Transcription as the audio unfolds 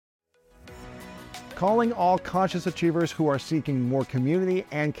Calling all conscious achievers who are seeking more community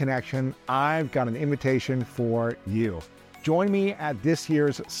and connection, I've got an invitation for you. Join me at this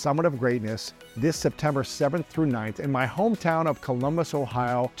year's Summit of Greatness this September 7th through 9th in my hometown of Columbus,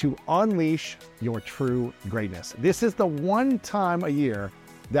 Ohio, to unleash your true greatness. This is the one time a year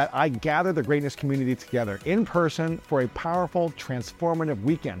that I gather the greatness community together in person for a powerful, transformative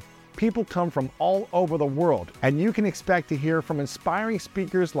weekend. People come from all over the world, and you can expect to hear from inspiring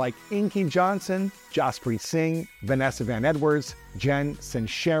speakers like Inky Johnson, Jaspreet Singh, Vanessa Van Edwards, Jen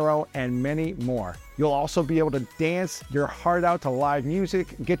Sincero, and many more. You'll also be able to dance your heart out to live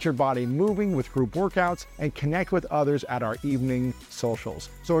music, get your body moving with group workouts, and connect with others at our evening socials.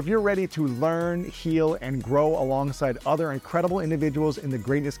 So if you're ready to learn, heal, and grow alongside other incredible individuals in the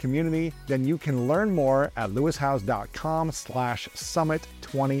greatness community, then you can learn more at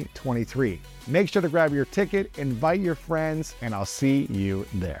lewishouse.com/summit2023. Make sure to grab your ticket, invite your friends, and I'll see you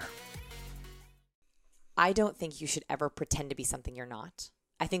there. I don't think you should ever pretend to be something you're not.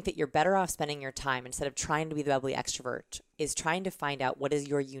 I think that you're better off spending your time, instead of trying to be the bubbly extrovert, is trying to find out what is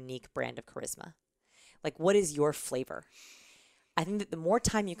your unique brand of charisma. Like, what is your flavor? I think that the more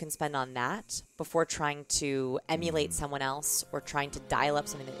time you can spend on that before trying to emulate someone else or trying to dial up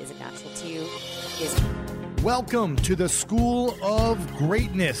something that isn't natural to you is... Welcome to the School of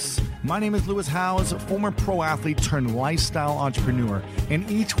Greatness. My name is Lewis Howes, former pro athlete turned lifestyle entrepreneur, and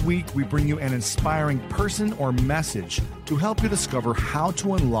each week we bring you an inspiring person or message to help you discover how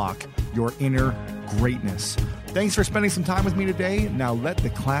to unlock your inner greatness. Thanks for spending some time with me today. Now let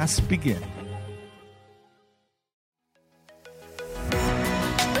the class begin.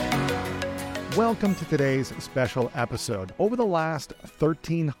 Welcome to today's special episode. Over the last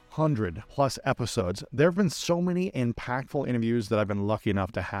 1,300 plus episodes, there have been so many impactful interviews that I've been lucky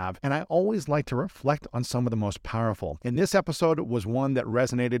enough to have, and I always like to reflect on some of the most powerful. And this episode was one that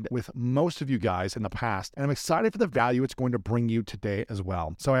resonated with most of you guys in the past, and I'm excited for the value it's going to bring you today as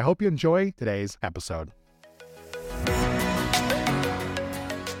well. So I hope you enjoy today's episode.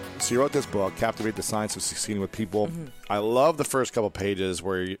 So you wrote this book, Captivate the Science of Succeeding with People. Mm-hmm. I love the first couple pages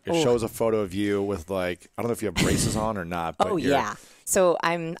where it shows a photo of you with, like, I don't know if you have braces on or not. But yeah. So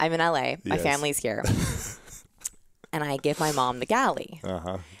I'm in LA. My family's here. And I give my mom the galley.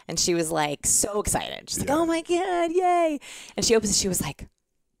 Uh-huh. And she was like so excited. She's like, oh my God, yay. And she opens it. She was like,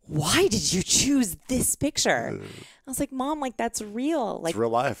 why did you choose this picture? I was like, Mom, like, that's real. Like, it's real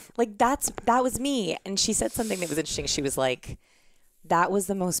life. Like, that was me. And she said something that was interesting. She was like, that was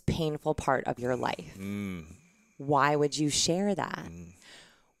the most painful part of your life. Why would you share that?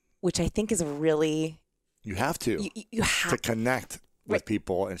 Which I think is a really... You have to. You have to connect with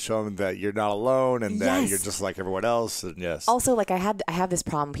people and show them that you're not alone and that you're just like everyone else. And Also, like, I have this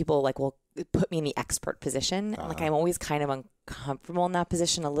problem. People, like, will put me in the expert position. Uh-huh. Like, I'm always kind of uncomfortable in that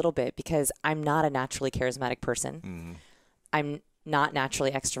position a little bit because I'm not a naturally charismatic person. Mm-hmm. I'm not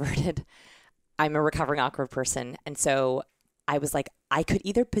naturally extroverted. I'm a recovering awkward person. And so... I was like, I could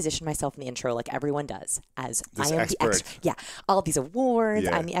either position myself in the intro like everyone does as this I am expert. the expert. Yeah, all these awards.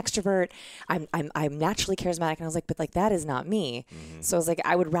 I'm the extrovert. I'm naturally charismatic. And I was like, but like that is not me. Mm-hmm. So I was like,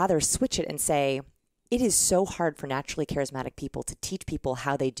 I would rather switch it and say, it is so hard for naturally charismatic people to teach people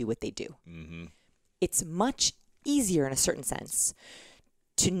how they do what they do. Mm-hmm. It's much easier in a certain sense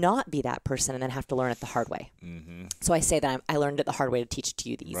to not be that person and then have to learn it the hard way. Mm-hmm. So I say that I learned it the hard way to teach it to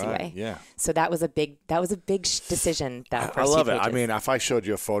you the easy way. Yeah. So that was a big decision. I love it. I mean, if I showed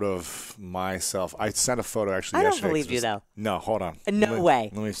you a photo of myself, I sent a photo actually yesterday. I don't believe you though. No, hold on. No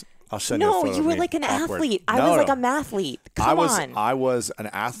way. I'll send you a photo. No, you were like an athlete. I was like a mathlete. Come on. I was an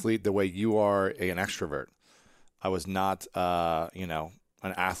athlete the way you are an extrovert. I was not, an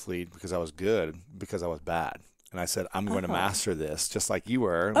athlete because I was good, because I was bad. And I said, I'm going to master this, just like you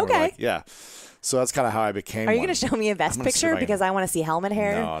were. Okay. Like, so that's kind of how I became Are you going to show me a vest picture because I want to see helmet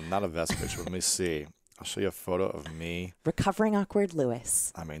hair? No, not a vest picture. Let me see. I'll show you a photo of me. Recovering awkward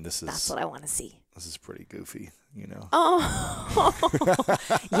Lewis. I mean, that's what I want to see. This is pretty goofy, Oh,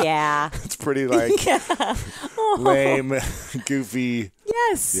 yeah. It's pretty lame, goofy.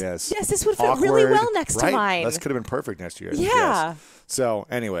 Yes. This would fit really well next to mine. This could have been perfect next to yours. Yeah. Yes. So,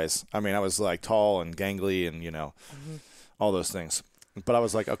 anyways, I mean, I was like tall and gangly and all those things. But I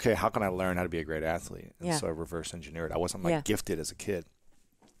was like, okay, how can I learn how to be a great athlete? And so I reverse engineered. I wasn't gifted as a kid.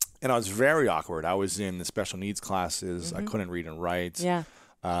 And I was very awkward. I was in the special needs classes. I couldn't read and write. Yeah.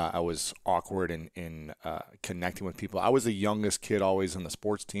 I was awkward in connecting with people. I was the youngest kid always in the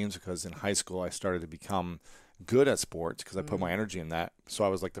sports teams because in high school I started to become good at sports because I put my energy in that. So I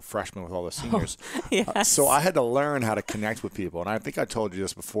was like the freshman with all the seniors. Yes. So I had to learn how to connect with people. And I think I told you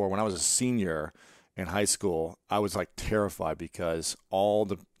this before. When I was a senior in high school, I was like terrified because all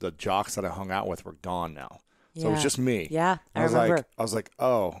the jocks that I hung out with were gone now. So it was just me. Yeah, I remember. I was like,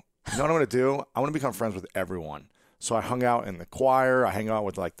 oh, you know what I'm going to do? I want to become friends with everyone. So I hung out in the choir. I hung out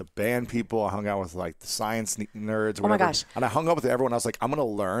with like the band people. I hung out with like the science nerds. Or whatever. Oh my gosh. And I hung out with everyone. I was like, I'm going to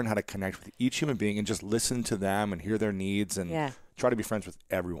learn how to connect with each human being and just listen to them and hear their needs and try to be friends with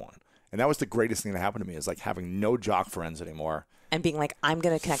everyone. And that was the greatest thing that happened to me, is like having no jock friends anymore. And being like, I'm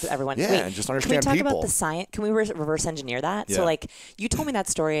going to connect with everyone. Yeah, and just understand people. Can we talk people. about the science? Can we reverse engineer that? Yeah. So like you told me that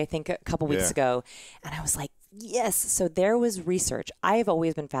story, I think a couple weeks ago, and I was like, yes. So there was research. I have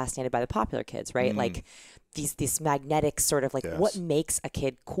always been fascinated by the popular kids, right? Like these magnetic sort of like what makes a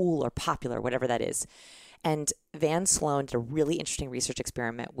kid cool or popular, whatever that is. And Van Sloan did a really interesting research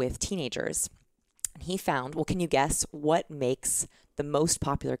experiment with teenagers. And he found, well, can you guess what makes the most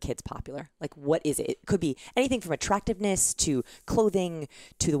popular kids popular? Like, what is it? It could be anything from attractiveness to clothing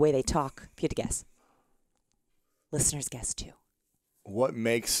to the way they talk. If you had to guess. Listeners guess too. What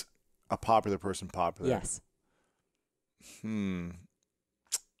makes a popular person popular? Yes.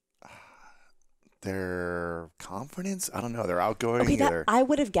 Their confidence? I don't know. They're outgoing. Okay, I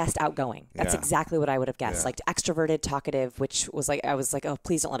would have guessed outgoing. That's exactly what I would have guessed. Like extroverted, talkative, which was like, I was like, oh,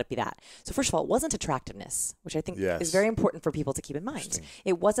 please don't let it be that. So first of all, it wasn't attractiveness, which I think is very important for people to keep in mind.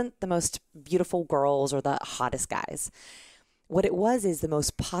 It wasn't the most beautiful girls or the hottest guys. What it was is the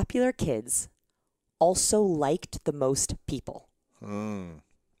most popular kids also liked the most people.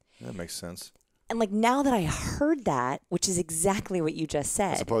 That makes sense. And like now that I heard that, which is exactly what you just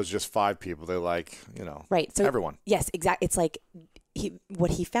said. As opposed to just 5 people, they like, right. So everyone. Yes, exactly. It's like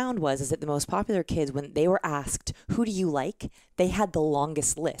what he found is that the most popular kids, when they were asked, who do you like? They had the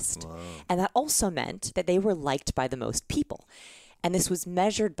longest list. Wow. And that also meant that they were liked by the most people. And this was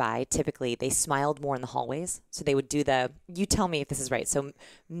measured by, typically, they smiled more in the hallways. So they would do you tell me if this is right. So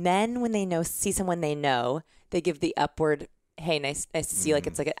men, when they see someone they know, they give the upward, hey, nice to see you. Like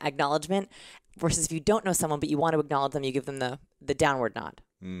it's like an acknowledgement. Versus if you don't know someone but you want to acknowledge them, you give them the downward nod.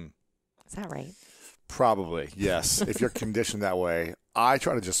 Is that right? Probably, yes. If you're conditioned that way, I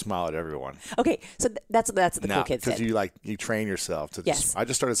try to just smile at everyone. Okay, so that's what the cool kids did. Because you train yourself to. I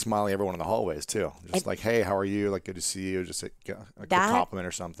just started smiling at everyone in the hallways too. Just like, hey, how are you? Like, good to see you. Just a compliment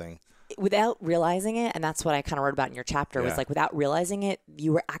or something. Without realizing it, and that's what I kind of wrote about in your chapter, was like without realizing it,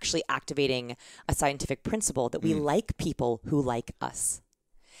 you were actually activating a scientific principle that we like people who like us.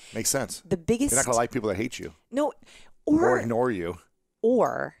 Makes sense. The biggest. You're not going to like people that hate you. No. Or ignore you.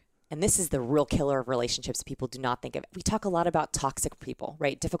 And this is the real killer of relationships people do not think of. We talk a lot about toxic people,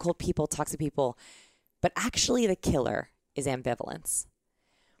 right? Difficult people, toxic people. But actually the killer is ambivalence.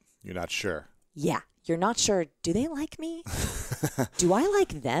 You're not sure. Yeah. You're not sure. Do they like me? Do I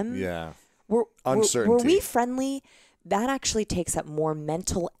like them? Yeah. Uncertainty. Were we friendly? That actually takes up more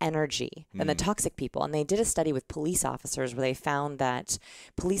mental energy than the toxic people. And they did a study with police officers where they found that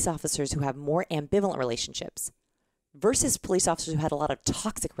police officers who have more ambivalent relationships versus police officers who had a lot of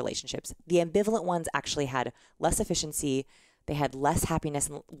toxic relationships, the ambivalent ones actually had less efficiency, they had less happiness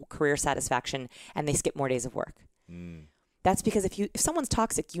and career satisfaction, and they skipped more days of work. That's because if someone's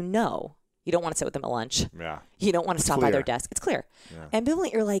toxic, you don't want to sit with them at lunch. Yeah. You don't want to stop by their desk. It's clear. Yeah.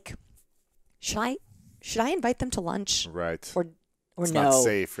 Ambivalent, you're like, should I invite them to lunch? Right. Or it's no. Not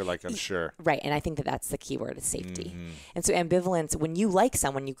safe. You're like, unsure. Right. And I think that's the key word is safety. And so ambivalence, when you like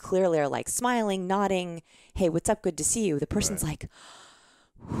someone, you clearly are like smiling, nodding. Hey, what's up? Good to see you. The person's like,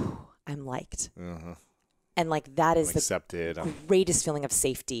 I'm liked. And like that is accepted. The greatest feeling of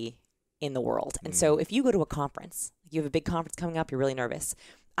safety in the world. And so if you go to a conference, you have a big conference coming up, you're really nervous.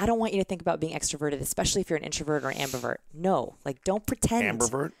 I don't want you to think about being extroverted, especially if you're an introvert or an ambivert. No, like don't pretend.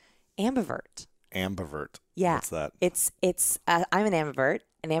 Ambivert? Ambivert. Yeah. What's that? It's I'm an ambivert.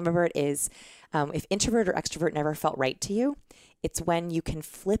 An ambivert is if introvert or extrovert never felt right to you, it's when you can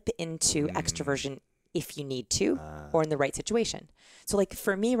flip into extroversion if you need to or in the right situation. So like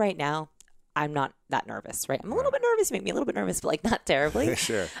for me right now, I'm not that nervous, right? I'm a little bit nervous. You make me a little bit nervous, but like not terribly.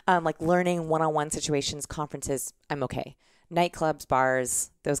 Sure. Like learning one-on-one situations, conferences, I'm okay. Nightclubs,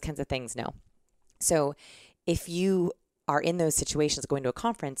 bars, those kinds of things, no. So if you are in those situations going to a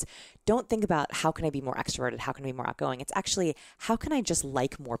conference, don't think about how can I be more extroverted? How can I be more outgoing? It's actually, how can I just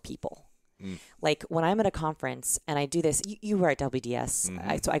like more people? Like when I'm at a conference and I do this, you were at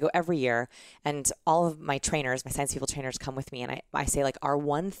WDS, so I go every year and all of my trainers, my science people trainers come with me and I say like, our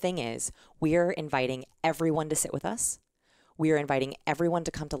one thing is we're inviting everyone to sit with us. We are inviting everyone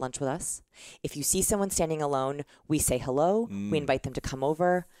to come to lunch with us. If you see someone standing alone, we say hello. We invite them to come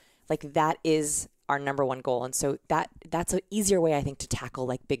over. Like that is our number one goal. And so that's an easier way, I think, to tackle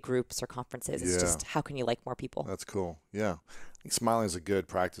like big groups or conferences. It's just how can you like more people? That's cool. Yeah. I think smiling is a good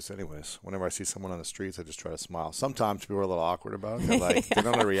practice anyways. Whenever I see someone on the streets, I just try to smile. Sometimes people are a little awkward about it. They're like, they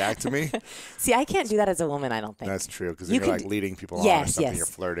don't want to react to me. See, I can't do that as a woman, I don't think. That's true, because you're like leading people on or something, you're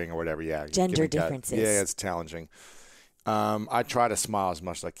flirting or whatever. Yeah. Gender differences. Yeah, it's challenging. I try to smile as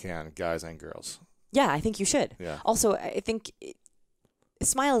much as I can, guys and girls. Yeah, I think you should. Yeah. Also, I think a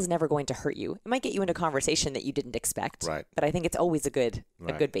smile is never going to hurt you. It might get you into a conversation that you didn't expect. Right. But I think it's always a good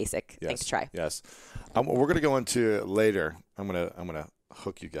basic thing to try. Yes. We're going to go into later. I'm gonna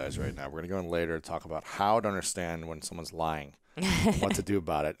hook you guys right now. We're going to go in later to talk about how to understand when someone's lying, what to do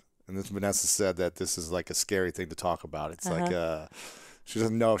about it. And this Vanessa said that this is like a scary thing to talk about. It's like she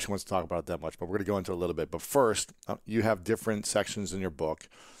doesn't know if she wants to talk about it that much, but we're going to go into it a little bit. But first, you have different sections in your book.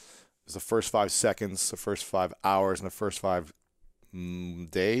 There's the first 5 seconds, the first 5 hours, and the first 5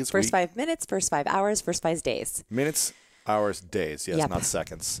 days. First 5 minutes, first 5 hours, first 5 days. Minutes, hours, days. Yes, not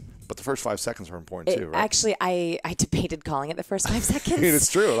seconds. But the first 5 seconds are important too, right? Actually, I debated calling it the first 5 seconds.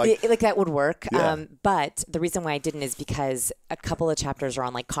 It's true. Like that would work. Yeah. But the reason why I didn't is because a couple of chapters are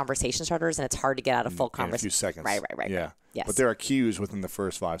on like conversation starters, and it's hard to get out a full conversation. In a few seconds. Right. Yeah. Yes. But there are cues within the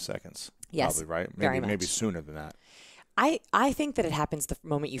first 5 seconds. Yes. Probably, right? Very much. Maybe sooner than that. I think that it happens the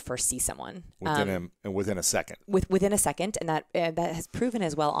moment you first see someone. Within a second. Within a second, and that has proven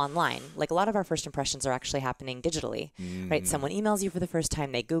as well online. Like a lot of our first impressions are actually happening digitally, right? Someone emails you for the first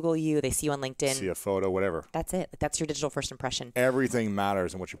time, they Google you, they see you on LinkedIn. See a photo, whatever. That's it. That's your digital first impression. Everything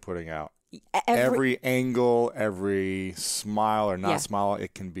matters in what you're putting out. Every angle, every smile or not smile,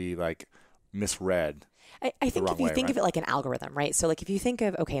 it can be like misread. I think if you think of it like an algorithm, right? So like if you think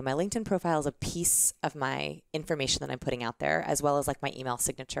of, okay, my LinkedIn profile is a piece of my information that I'm putting out there, as well as like my email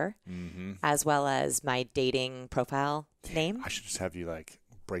signature, as well as my dating profile name. I should just have you like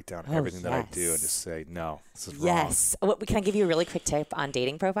break down everything that I do and just say, no, this is wrong. Yes. Can I give you a really quick tip on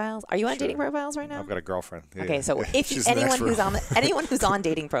dating profiles? Are you on dating profiles right now? I've got a girlfriend. Yeah, okay, so if anyone who's on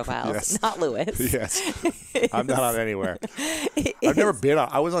dating profiles, not Lewis. Yes. I'm not on anywhere. I've never been on.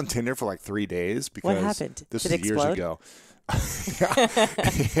 I was on Tinder for like 3 days because what happened? This Did was it years explode? ago.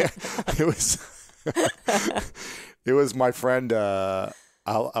 It was it was my friend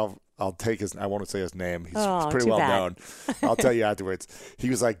I'll take his. I won't say his name. He's pretty well known. I'll tell you afterwards.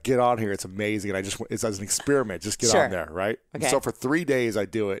 He was like, "Get on here. It's amazing." And it's as an experiment. Just get on there, right? Okay. And so for 3 days, I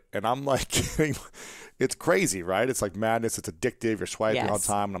do it, and I'm like, it's crazy, right? It's like madness. It's addictive. You're swiping all the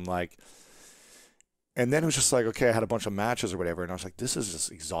time, and I'm like, and then it was just like, okay, I had a bunch of matches or whatever, and I was like, this is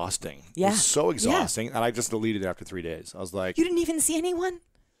just exhausting. Yeah, it was so exhausting, and I just deleted it after 3 days. I was like, you didn't even see anyone?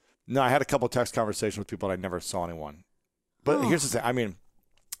 No, I had a couple of text conversations with people, and I never saw anyone. But here's the thing. I mean,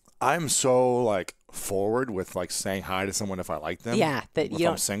 I'm so like forward with like saying hi to someone if I like them. Yeah, that if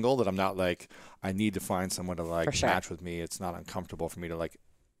I'm single, that I'm not like I need to find someone to like match with me. It's not uncomfortable for me to like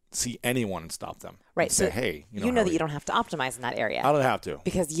see anyone and stop them. Right. And so say, hey, you know that you don't have to optimize in that area. I don't have to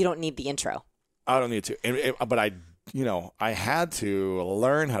because you don't need the intro. I don't need to. But I had to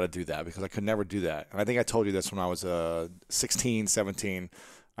learn how to do that because I could never do that. And I think I told you this when I was 16, 17.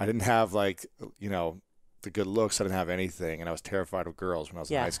 I didn't have like the good looks. I didn't have anything, and I was terrified of girls when I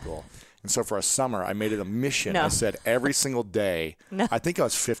was in high school. And so for a summer, I made it a mission. I said every single day, I think I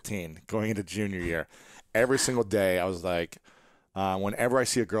was 15 going into junior year, every single day I was like, whenever I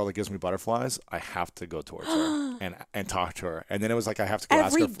see a girl that gives me butterflies, I have to go towards her and talk to her. And then it was like I have to go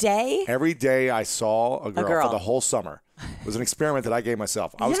ask her. Every day? Every day I saw a girl for the whole summer. It was an experiment that I gave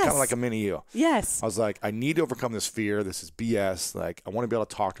myself. I was kind of like a mini you. Yes. I was like, I need to overcome this fear. This is BS. Like I want to be able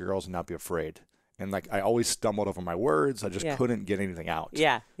to talk to girls and not be afraid. And like I always stumbled over my words. I just couldn't get anything out.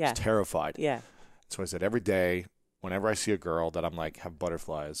 Yeah. I was terrified. Yeah. So I said every day, whenever I see a girl that I'm like have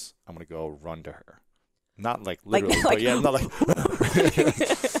butterflies, I'm gonna go run to her. Not like literally, but not like.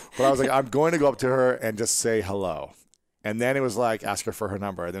 But I was like, I'm going to go up to her and just say hello. And then it was like ask her for her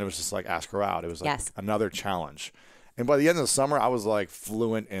number. And then it was just like ask her out. It was like another challenge. And by the end of the summer, I was like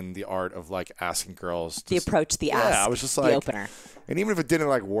fluent in the art of like asking girls. The approach, the ask. Yeah, I was just like the opener. And even if it didn't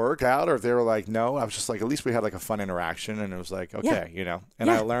like work out, or if they were like no, I was just like at least we had like a fun interaction, and it was like okay, And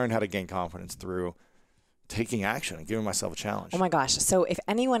I learned how to gain confidence through taking action and giving myself a challenge. Oh my gosh! So if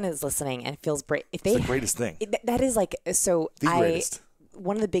anyone is listening and feels it's the greatest thing. That is like so. The greatest.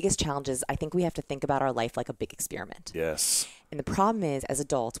 One of the biggest challenges, I think we have to think about our life like a big experiment. Yes. And the problem is, as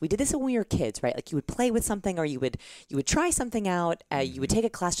adults, we did this when we were kids, right? Like you would play with something, or you would try something out. You would take a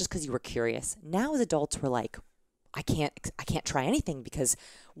class just because you were curious. Now, as adults, we're like, I can't try anything because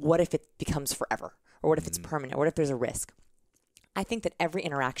what if it becomes forever, or what if it's permanent, or what if there's a risk? I think that every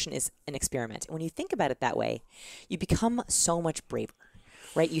interaction is an experiment. And when you think about it that way, you become so much braver.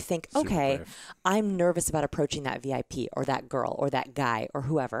 right? You think, Super okay, brave. I'm nervous about approaching that VIP or that girl or that guy or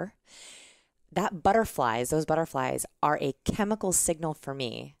whoever. Those butterflies are a chemical signal for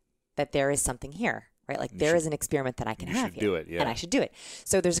me that there is something here, right? Like there is an experiment that I can have here. Do it, yeah. And I should do it.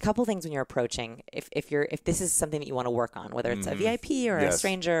 So there's a couple things when you're approaching, if this is something that you want to work on, whether it's a VIP or a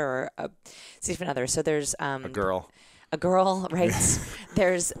stranger or a significant other. So there's a girl, right?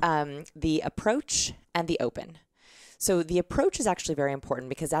 There's the approach and the open. So the approach is actually very important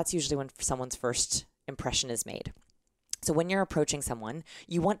because that's usually when someone's first impression is made. So when you're approaching someone,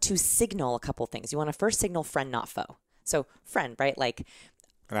 you want to signal a couple things. You want to first signal friend, not foe. So friend, right? Like,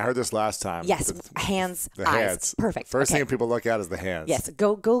 and I heard this last time. Yes, hands, the eyes. hands. Perfect. First thing people look at is the hands. Yes,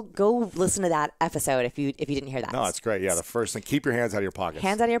 go listen to that episode if you didn't hear that. No, it's great. Yeah, the first thing, keep your hands out of your pockets.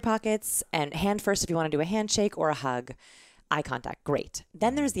 Hands out of your pockets, and hand first if you want to do a handshake or a hug. Eye contact, great.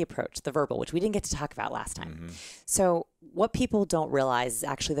 Then there's the approach, the verbal, which we didn't get to talk about last time. So what people don't realize is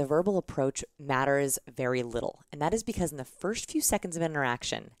actually the verbal approach matters very little. And that is because in the first few seconds of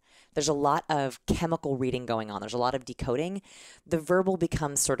interaction, there's a lot of chemical reading going on. There's a lot of decoding. The verbal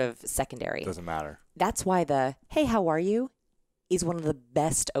becomes sort of secondary. Doesn't matter. That's why the, hey, how are you, is one of the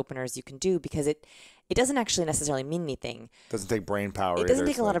best openers you can do because it doesn't actually necessarily mean anything. Doesn't take brain power It doesn't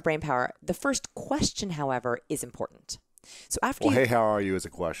take a lot of brain power. The first question, however, is important. So after hey, how are you is a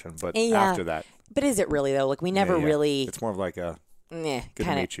question, but after that. But is it really though? Like we never really. It's more of like a good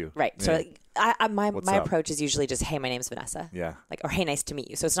to meet you. Right. Yeah. So like, my up? approach is usually just, hey, my name's Vanessa. Yeah. Like, or hey, nice to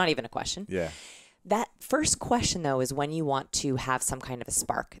meet you. So it's not even a question. Yeah. That first question though is when you want to have some kind of a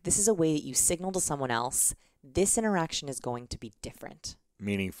spark. This is a way that you signal to someone else, this interaction is going to be different.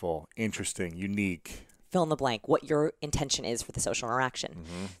 Meaningful, interesting, unique. Fill in the blank, what your intention is for the social interaction.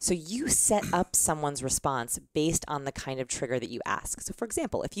 So you set up someone's response based on the kind of trigger that you ask. So for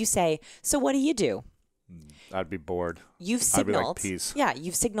example, if you say, so what do you do? I'd be bored. You've signaled, I'd be like, peace. Yeah,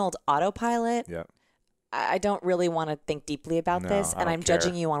 you've signaled autopilot. Yeah. I don't really want to think deeply about this, and I'm care.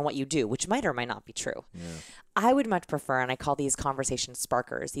 judging you on what you do, which might or might not be true. Yeah. I would much prefer, and I call these conversation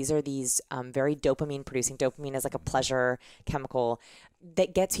sparkers. These are these very dopamine producing. Dopamine is like a pleasure chemical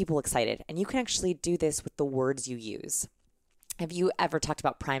that gets people excited. And you can actually do this with the words you use. Have you ever talked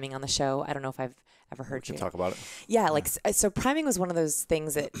about priming on the show? I don't know if I've ever heard you talk about it. Yeah, like so priming was one of those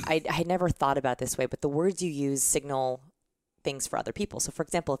things that I had never thought about this way, but the words you use signal things for other people. So for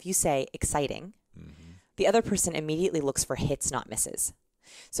example, if you say exciting, the other person immediately looks for hits, not misses.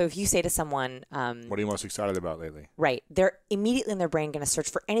 So if you say to someone, what are you most excited about lately? Right. They're immediately in their brain going to search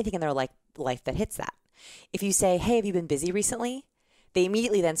for anything in their life that hits that. If you say, hey, have you been busy recently? They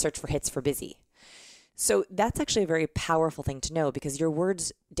immediately then search for hits for busy. So that's actually a very powerful thing to know because your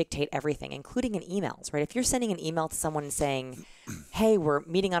words dictate everything, including in emails, right? If you're sending an email to someone saying, hey, we're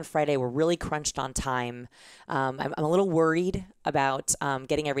meeting on Friday, we're really crunched on time, I'm a little worried about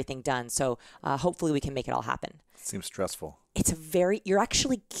getting everything done, so hopefully we can make it all happen. It seems stressful. You're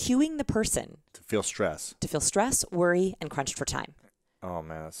actually cueing the person. To feel stress, worry, and crunched for time. Oh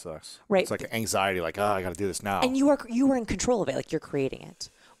man, that sucks. Right. It's like anxiety, like, I got to do this now. And you are in control of it, like you're creating it.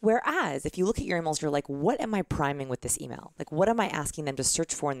 Whereas if you look at your emails, you're like, what am I priming with this email? Like, what am I asking them to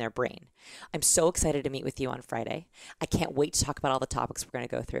search for in their brain? I'm so excited to meet with you on Friday. I can't wait to talk about all the topics we're going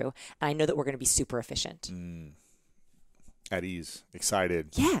to go through. And I know that we're going to be super efficient. At ease, excited.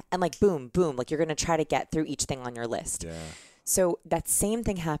 Yeah. And like, boom, boom. Like you're going to try to get through each thing on your list. Yeah. So that same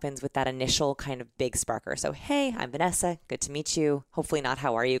thing happens with that initial kind of big sparker. So, hey, I'm Vanessa. Good to meet you. Hopefully not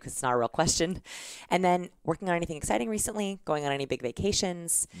how are you because it's not a real question. And then working on anything exciting recently, going on any big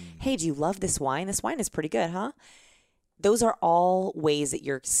vacations. Hey, do you love this wine? This wine is pretty good, huh? Those are all ways that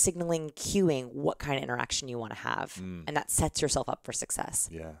you're signaling, cueing what kind of interaction you want to have. And that sets yourself up for success.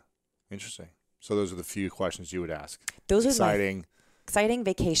 Yeah. Interesting. So those are the few questions you would ask. Those exciting. Exciting,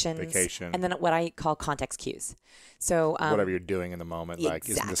 vacations, and then what I call context cues. So whatever you're doing in the moment, like,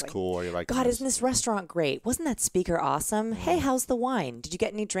 isn't this cool? Or you're like, God, isn't this restaurant great? Wasn't that speaker awesome? Hey, how's the wine? Did you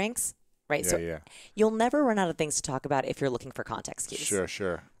get any drinks? Right. Yeah, you'll never run out of things to talk about if you're looking for context cues.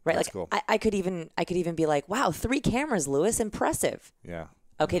 Sure. Right. That's like cool. I could even be like, wow, 3 cameras, Lewis, impressive. Yeah.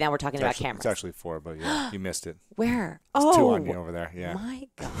 Okay, now we're talking about cameras. It's actually 4, but yeah, you missed it. Where? It's 2 on you over there. Yeah. My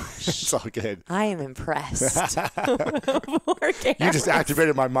gosh. It's all good. I am impressed. You just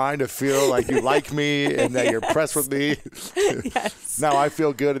activated my mind to feel like you like me and that you're impressed with me. Yes. Now I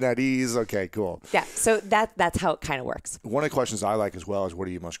feel good and at ease. Okay, cool. Yeah, so that's how it kind of works. One of the questions I like as well is, what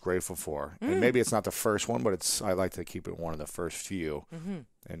are you most grateful for? And maybe it's not the first one, but I like to keep it one of the first few.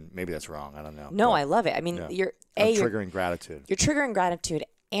 And maybe that's wrong. I don't know. No, I love it. I mean, you're triggering gratitude. You're triggering gratitude,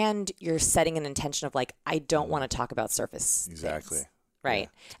 and you're setting an intention of like, I don't want to talk about surface. Exactly. things. Right.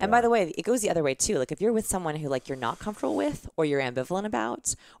 Yeah. And by the way, it goes the other way too. Like if you're with someone who like you're not comfortable with, or you're ambivalent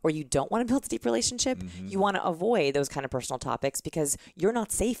about, or you don't want to build a deep relationship, you want to avoid those kind of personal topics because you're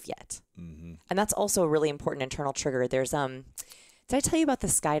not safe yet. And that's also a really important internal trigger. There's did I tell you about the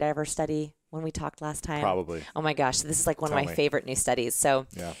skydiver study when we talked last time? Probably. Oh my gosh, this is like one of my favorite new studies. So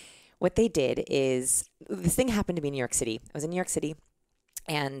what they did is, this thing happened to be in New York City. I was in New York City,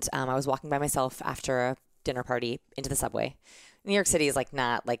 and I was walking by myself after a dinner party into the subway. New York City is like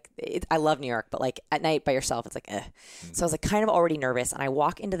not like I love New York, but like at night by yourself, it's like, So I was like kind of already nervous, and I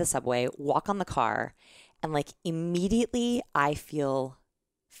walk into the subway, walk on the car, and like immediately I feel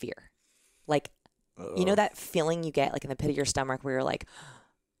fear. Like, you know that feeling you get like in the pit of your stomach where you're like,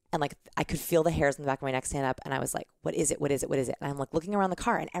 and like I could feel the hairs in the back of my neck stand up, and I was like, what is it? What is it? What is it? And I'm like looking around the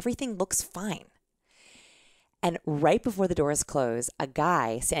car, and everything looks fine. And right before the doors close, a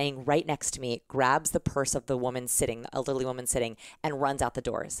guy standing right next to me grabs the purse of the woman sitting, the elderly woman sitting, and runs out the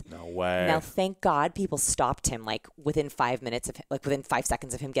doors. No way. Now, thank God people stopped him like within 5 minutes of within 5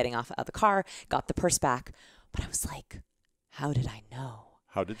 seconds of him getting off of the car, got the purse back. But I was like, how did I know?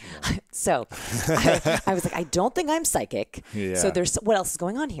 How did you know? So I was like, I don't think I'm psychic. Yeah. So what else is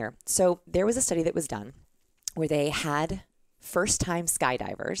going on here? So there was a study that was done where they had first-time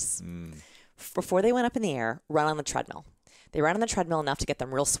skydivers before they went up in the air, run on the treadmill. They ran on the treadmill enough to get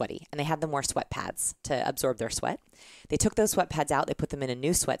them real sweaty, and they had them wear sweat pads to absorb their sweat. They took those sweat pads out, they put them in a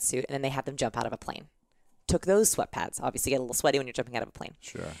new sweatsuit, and then they had them jump out of a plane. Took those sweat pads, obviously get a little sweaty when you're jumping out of a plane.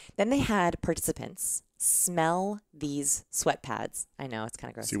 Sure. Then they had participants smell these sweat pads. I know, it's kind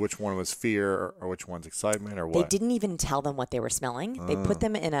of gross. See which one was fear or which one's excitement or what? They didn't even tell them what they were smelling. They put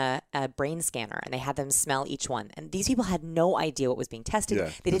them in a brain scanner, and they had them smell each one. And these people had no idea what was being tested. Yeah,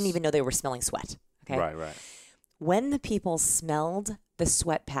 they didn't even know they were smelling sweat. Okay? Right. When the people smelled the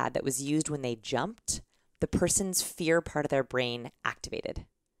sweat pad that was used when they jumped, the person's fear part of their brain activated.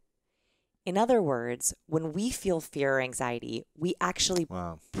 In other words, when we feel fear or anxiety, we actually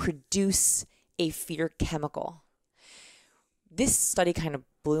produce a fear chemical. This study kind of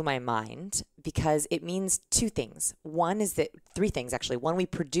blew my mind because it means two things. Three things actually. One,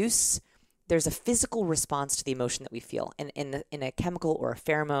 there's a physical response to the emotion that we feel in a chemical or a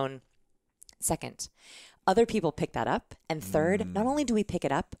pheromone. Second, other people pick that up. And third, not only do we pick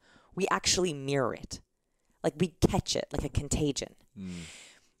it up, we actually mirror it. Like we catch it like a contagion.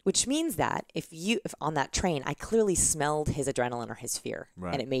 Which means that if on that train, I clearly smelled his adrenaline or his fear,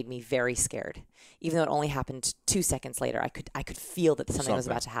 and it made me very scared. Even though it only happened 2 seconds later, I could feel that something was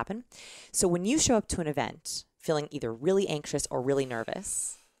about to happen. So when you show up to an event feeling either really anxious or really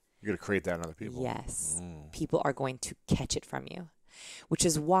nervous, you're going to create that in other people. Yes. People are going to catch it from you, which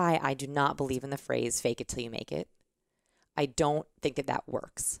is why I do not believe in the phrase fake it till you make it. I don't think that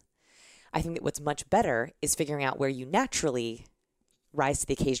works. I think that what's much better is figuring out where you naturally rise to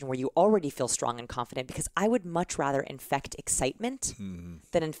the occasion, where you already feel strong and confident, because I would much rather infect excitement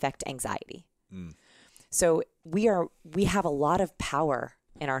than infect anxiety. So we have a lot of power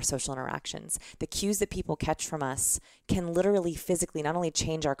in our social interactions. The cues that people catch from us can literally physically not only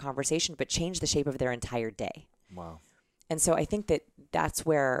change our conversation, but change the shape of their entire day. Wow. And so I think that that's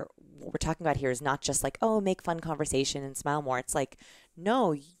where what we're talking about here is not just like, oh, make fun conversation and smile more. It's like,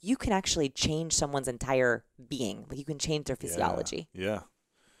 no, you can actually change someone's entire being. Like you can change their physiology. Yeah.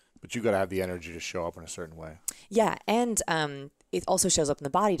 But you got to have the energy to show up in a certain way. Yeah. And it also shows up in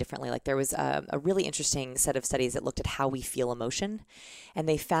the body differently. Like there was a really interesting set of studies that looked at how we feel emotion. And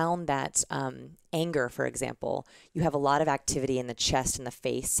they found that anger, for example, you have a lot of activity in the chest and the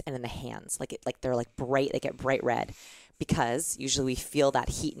face and in the hands. They're like bright, they get bright red. Because usually we feel that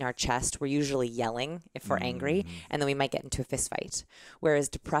heat in our chest. We're usually yelling if we're angry, and then we might get into a fist fight. Whereas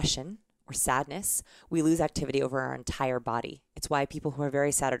depression or sadness, we lose activity over our entire body. It's why people who are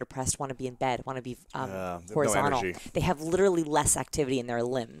very sad or depressed want to be in bed, want to be horizontal. No, they have literally less activity in their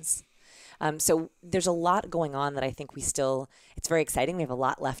limbs. So there's a lot going on that I think it's very exciting. We have a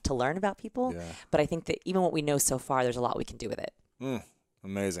lot left to learn about people. Yeah. But I think that even what we know so far, there's a lot we can do with it.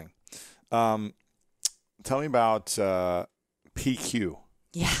 Amazing. Tell me about PQ.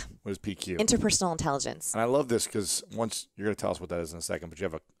 Yeah. What is PQ? Interpersonal intelligence. And I love this because once you're going to tell us what that is in a second, but you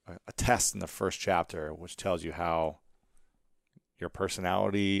have a test in the first chapter which tells you how your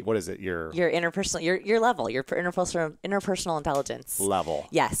personality, what is it? Your interpersonal, your level, your interpersonal intelligence. Level.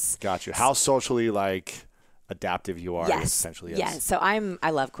 Yes. Got you. How socially adaptive you are. Yes. Essentially. Yes. So I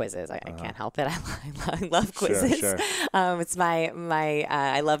love quizzes. I can't help it. I love quizzes. Sure. It's my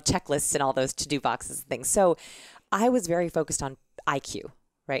I love checklists and all those to-do boxes and things. So I was very focused on IQ,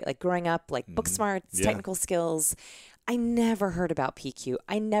 right? Like growing up, like book smarts, technical skills. I never heard about PQ.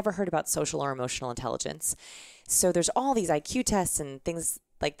 I never heard about social or emotional intelligence. So there's all these IQ tests and things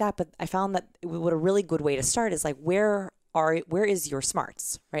like that. But I found that what a really good way to start is like, where is your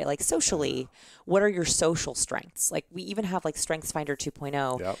smarts, right? Like socially, what are your social strengths? Like we even have like Strengths Finder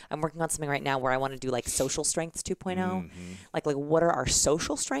 2.0. Yep. I'm working on something right now where I want to do like social strengths 2.0. Like what are our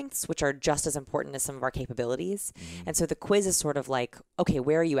social strengths, which are just as important as some of our capabilities. And so the quiz is sort of like, okay,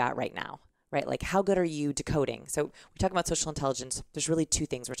 where are you at right now? Right? Like how good are you decoding? So we talk about social intelligence. There's really two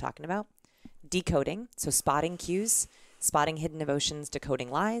things we're talking about. Decoding, so spotting cues, spotting hidden emotions,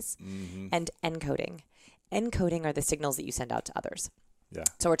 decoding lies, and encoding. Encoding are the signals that you send out to others. Yeah.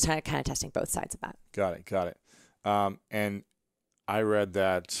 So we're kind of testing both sides of that. Got it. And I read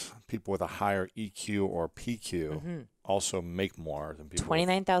that people with a higher EQ or PQ also make more than people.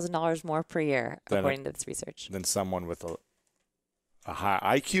 $29,000 more per year, according to this research. Than someone with a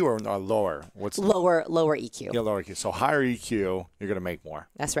high IQ or lower? What's lower EQ? Yeah, lower EQ. So higher EQ, you're going to make more.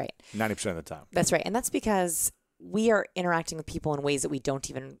 That's right. 90% of the time. That's right. And that's because we are interacting with people in ways that we don't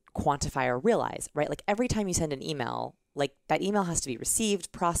even quantify or realize, right? Like every time you send an email, like that email has to be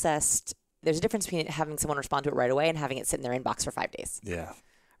received, processed. There's a difference between having someone respond to it right away and having it sit in their inbox for 5 days. Yeah.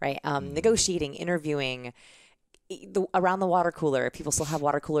 Right. Negotiating, interviewing, around the water cooler. People still have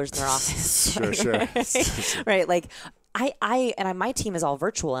water coolers in their office. Sure. Right. Like my team is all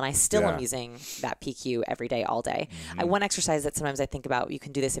virtual and I still am using that PQ every day, all day. One exercise that sometimes I think about, you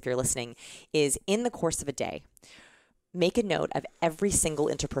can do this if you're listening, is in the course of a day, make a note of every single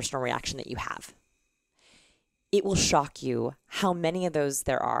interpersonal reaction that you have. It will shock you how many of those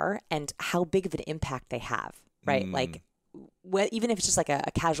there are and how big of an impact they have, right? Like even if it's just like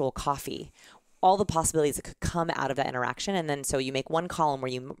a casual coffee, all the possibilities that could come out of that interaction. And then so you make one column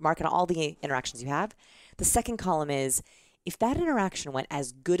where you mark out all the interactions you have. The second column is, if that interaction went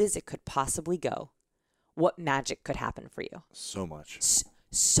as good as it could possibly go, what magic could happen for you? So much.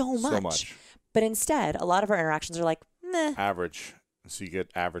 So much. But instead, a lot of our interactions are like, meh. Average. So you get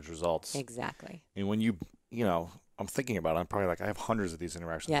average results. Exactly. And when I'm thinking about it, I'm probably like, I have hundreds of these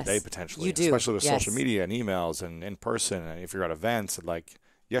interactions a day potentially. You do. Especially with social media and emails and in person. And if you're at events, and like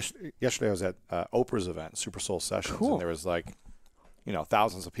yesterday I was at Oprah's event, Super Soul Sessions. Cool. And there was like,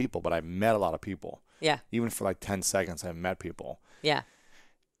 thousands of people, but I met a lot of people. Yeah. Even for like 10 seconds, I met people. Yeah.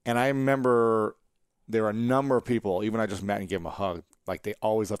 And I remember there were a number of people, even I just met and gave them a hug, like they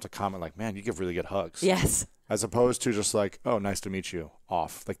always left a comment like, man, you give really good hugs. Yes. As opposed to just like, oh, nice to meet you,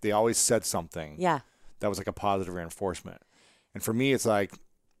 off. Like they always said something. Yeah. That was like a positive reinforcement. And for me, it's like,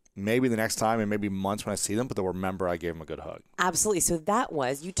 maybe the next time and maybe months when I see them, but they'll remember I gave them a good hug. Absolutely. So that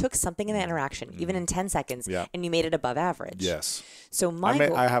was, you took something in the interaction, even in 10 seconds, and you made it above average. Yes. So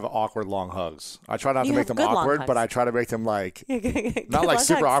I have awkward long hugs. I try not to make them awkward, but I try to make them like, not like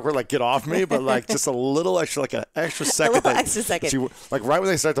super awkward, like get off me, but like just a little extra, like an extra second. Extra second. Like right when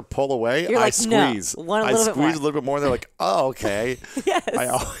they start to pull away, You're I like, squeeze. No, I squeeze a little bit more and they're like, oh, okay. Yes. I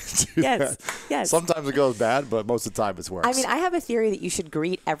always do that. Yes. Sometimes it goes bad, but most of the time it works. I mean, I have a theory that you should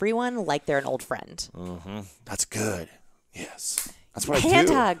greet everyone like they're an old friend. That's good. Yes. That's what Hand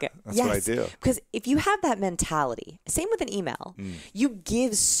I do. hug. That's what I do. Because if you have that mentality, same with an email, you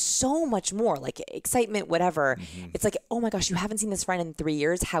give so much more, like excitement, whatever. It's like, oh my gosh, you haven't seen this friend in 3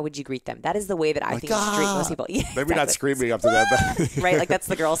 years. How would you greet them? That is the way that I think you should greet most people. Yeah, maybe not screaming up to that, but right? Like that's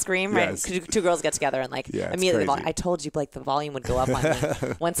the girl scream, right? Yes. Two girls get together and like immediately, I told you, like the volume would go up on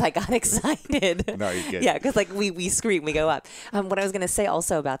me once I got excited. No, you can't. Yeah, because like we scream, we go up. What I was going to say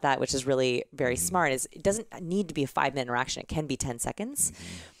also about that, which is really very smart, is it doesn't need to be a 5-minute interaction. It can be 10 seconds.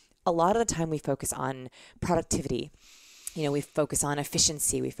 A lot of the time we focus on productivity. We focus on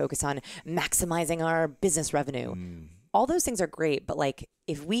efficiency. We focus on maximizing our business revenue. All those things are great, but like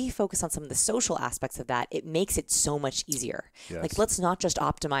if we focus on some of the social aspects of that, it makes it so much easier. Yes. Like let's not just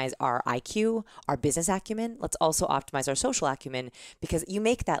optimize our IQ, our business acumen. Let's also optimize our social acumen, because you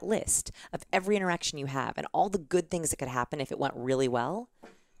make that list of every interaction you have and all the good things that could happen if it went really well.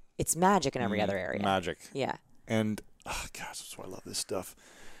 It's magic in every other area. Magic. Yeah. And gosh, that's why I love this stuff.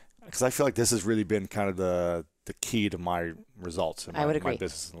 Because I feel like this has really been kind of the key to my results in my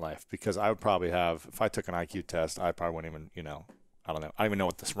business and life. Because I would probably have, if I took an IQ test, I probably wouldn't even, I don't know. I don't even know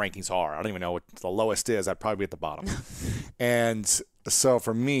what the rankings are. I don't even know what the lowest is. I'd probably be at the bottom. And so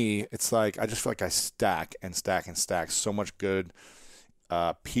for me, it's like, I just feel like I stack and stack and stack so much good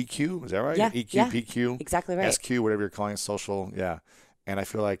PQ. Is that right? Yeah. EQ, PQ. Exactly right. SQ, whatever you're calling it, social. Yeah. And I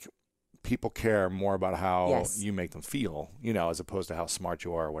feel like people care more about how you make them feel, as opposed to how smart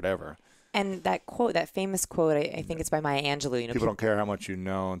you are or whatever. And that quote, that famous quote, I think it's by Maya Angelou. You know, people don't care how much you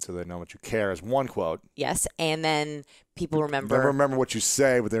know until they know what you care is one quote. Yes. And then people remember. Never remember what you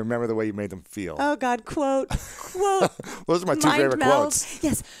say, but they remember the way you made them feel. Oh, God. Quote. Those are my two favorite quotes.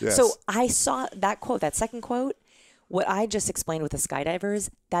 Yes. So I saw that quote, that second quote. What I just explained with the skydivers,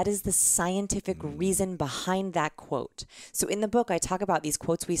 that is the scientific reason behind that quote. So in the book, I talk about these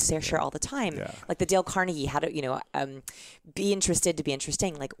quotes we share all the time, like the Dale Carnegie, how to, be interested to be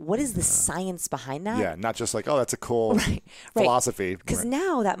interesting. Like, what is the science behind that? Yeah, not just like, oh, that's a cool philosophy. Because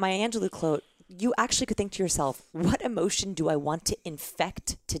now that Maya Angelou quote, you actually could think to yourself, what emotion do I want to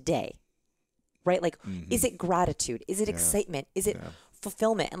infect today? Right? Like, is it gratitude? Is it excitement? Is it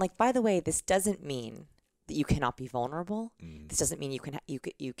fulfillment? And like, by the way, this doesn't mean that you cannot be vulnerable. This doesn't mean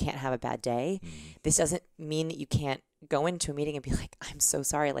you can't have a bad day. This doesn't mean that you can't go into a meeting and be like, I'm so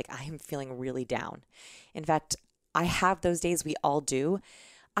sorry. Like, I am feeling really down. In fact, I have those days. We all do.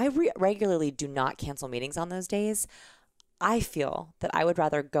 I regularly do not cancel meetings on those days. I feel that I would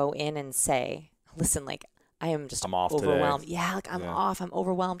rather go in and say, listen, like, I'm off overwhelmed. Today. Yeah, like I'm off. I'm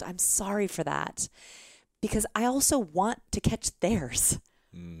overwhelmed. I'm sorry for that. Because I also want to catch theirs.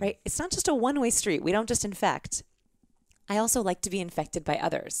 Right? It's not just a one-way street. We don't just infect. I also like to be infected by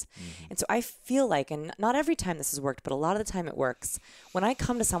others. And so I feel like, and not every time this has worked, but a lot of the time it works. When I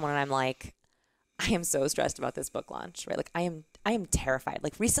come to someone and I'm like, I am so stressed about this book launch, right? Like I am terrified.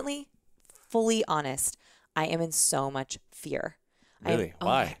 Like recently, fully honest, I am in so much fear. Really?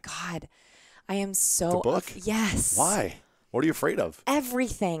 Why? Oh my God. I am so. The book? Yes. Why? What are you afraid of?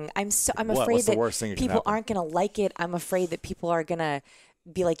 Everything. I'm afraid that people aren't going to like it. I'm afraid that people are going to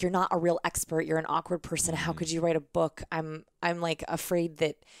be like, you're not a real expert. You're an awkward person. How could you write a book? I'm like afraid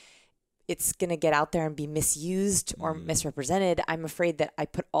that it's going to get out there and be misused or misrepresented. I'm afraid that I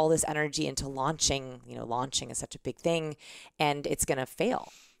put all this energy into launching. Launching is such a big thing and it's going to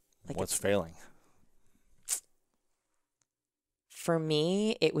fail. Like, what's failing? For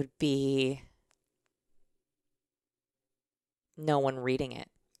me, it would be no one reading it.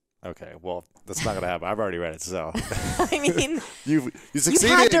 Okay, well, that's not going to happen. I've already read it, so. I mean, you succeeded.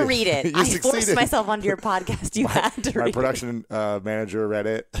 You had to read it. You I succeeded. Forced myself onto your podcast. You had to read it. My production manager read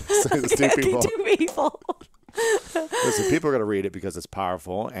it. So it's two people. Two people. Listen, people are going to read it because it's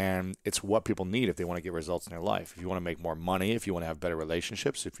powerful, and it's what people need if they want to get results in their life. If you want to make more money, if you want to have better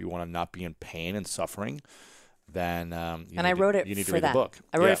relationships, if you want to not be in pain and suffering, then I wrote it you need to for read them. the book.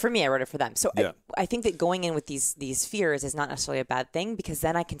 I wrote it for me. I wrote it for them. So yeah. I think that going in with these fears is not necessarily a bad thing because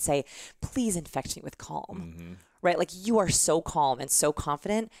then I can say, please infect me with calm. Right? Like you are so calm and so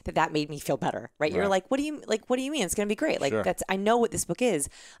confident that made me feel better. Right? You're like, what do you mean? It's going to be great. Like I know what this book is.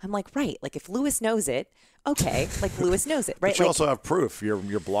 I'm like, right. Like if Lewis knows it, okay. Like Lewis knows it. Right? But you also have proof.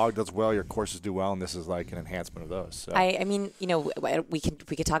 Your blog does well. Your courses do well. And this is like an enhancement of those. So. I mean, we can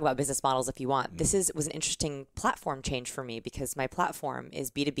talk about business models if you want. This was an interesting platform change for me because my platform is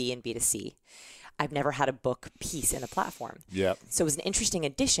B2B and B2C. I've never had a book piece in the platform. Yep. So it was an interesting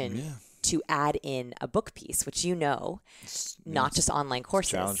addition to add in a book piece, which not just online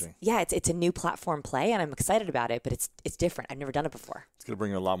courses. It's challenging. Yeah, it's a new platform play, and I'm excited about it, but it's different. I've never done it before. It's going to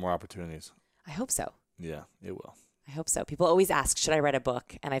bring you a lot more opportunities. I hope so. Yeah, it will. I hope so. People always ask, should I write a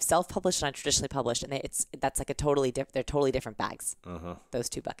book? And I've self-published and I've traditionally published, and that's like they're totally different bags. Those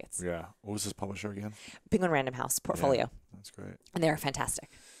two buckets. Yeah. What was this publisher again? Penguin Random House Portfolio. Yeah, that's great. And they're fantastic.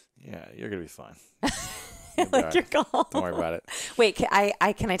 Yeah, you're gonna be fine. Like your call. Don't worry about it. Wait, can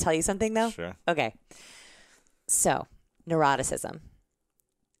I tell you something though? Sure. Okay. So, neuroticism.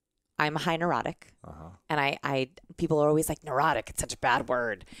 I'm a high neurotic, and I people are always like neurotic. It's such a bad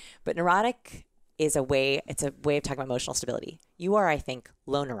word, but neurotic is a way. It's a way of talking about emotional stability. You are, I think,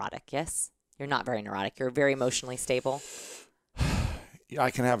 low neurotic. Yes, you're not very neurotic. You're very emotionally stable. I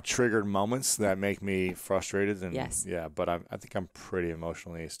can have triggered moments that make me frustrated, and but I think I'm pretty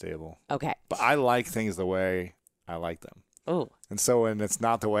emotionally stable. Okay, but I like things the way I like them. Oh, and so when it's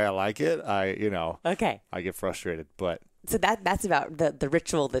not the way I like it, I get frustrated. But so that's about the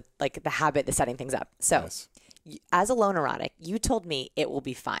ritual, the habit, the setting things up. So, as a low neurotic, you told me it will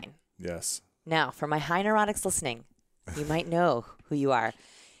be fine. Yes. Now, for my high neurotics listening, you might know who you are.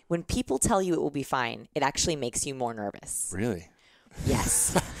 When people tell you it will be fine, it actually makes you more nervous. Really?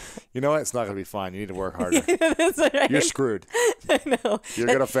 Yes. You know what? It's not going to be fine. You need to work harder. That's right. You're screwed. I know. You're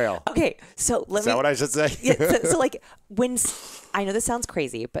going to fail. Okay. So Is that what I should say? so when I know this sounds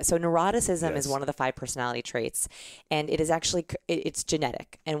crazy, but so neuroticism is one of the 5 personality traits, and it is actually, it's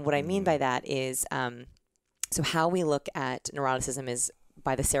genetic. And what I mean by that is, so how we look at neuroticism is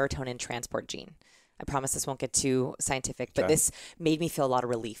by the serotonin transport gene. I promise this won't get too scientific, but this made me feel a lot of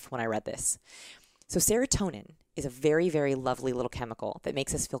relief when I read this. So serotonin is a very, very lovely little chemical that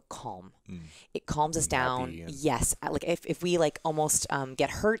makes us feel calm. It calms us down. Yes. Like if we like almost get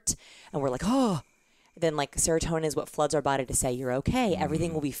hurt and we're like, oh, then like serotonin is what floods our body to say, you're okay.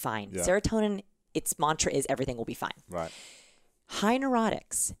 Everything will be fine. Yeah. Serotonin, its mantra is everything will be fine. Right. High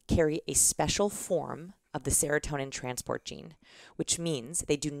neurotics carry a special form of the serotonin transport gene, which means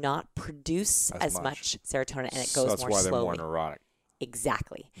they do not produce as much serotonin, and it goes more slowly. That's why they're more neurotic.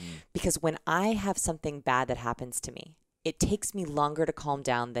 Exactly. Because when I have something bad that happens to me, it takes me longer to calm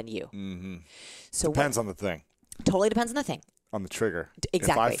down than you. So depends on the thing. Totally depends on the thing. On the trigger.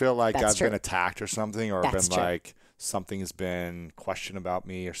 Exactly. If I feel like I've been attacked or something, or That's been like something has been questioned about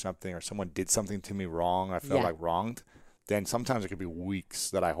me or something, or someone did something to me wrong, I felt like wronged, then sometimes it could be weeks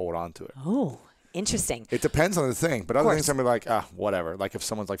that I hold on to it. Oh, interesting. It depends on the thing. But other things, I'm like, whatever. Like if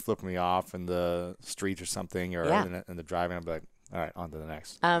someone's like flipping me off in the street or something, or in the driving, I'm like, all right, on to the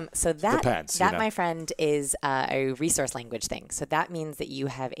next. So that depends, that, my friend, is a resource language thing. So that means that you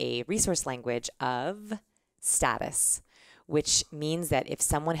have a resource language of status, which means that if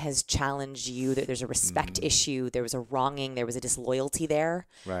someone has challenged you, that there's a respect issue, there was a wronging, there was a disloyalty there,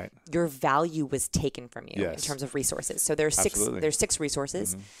 right? Your value was taken from you in terms of resources. So there's six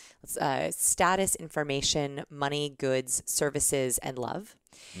resources: status, information, money, goods, services, and love.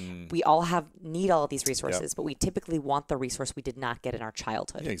 We all need all of these resources, but we typically want the resource we did not get in our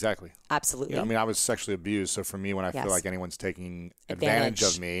childhood. Yeah, exactly. Absolutely. Yeah, I mean, I was sexually abused, so for me, when I feel like anyone's taking advantage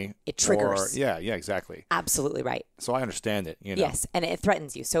of me, it triggers. Yeah, exactly. Absolutely right. So I understand it. Yes, and it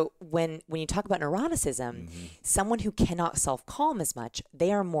threatens you. So when you talk about neuroticism, someone who cannot self-calm as much,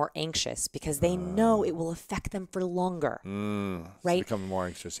 they are more anxious because they know it will affect them for longer. Right? So becoming more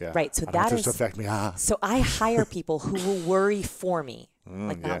anxious. Yeah. Right. So I don't want this to affect me. So I hire people who will worry for me.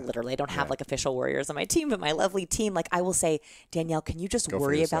 Not literally. I don't have like official warriors on my team, but my lovely team, like I will say, Danielle, can you just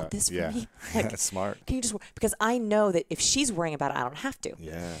worry about this for me? Like, that's smart. Can you just, because I know that if she's worrying about it, I don't have to.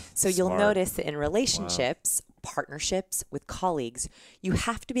 Yeah. So you'll notice that in relationships, partnerships with colleagues, you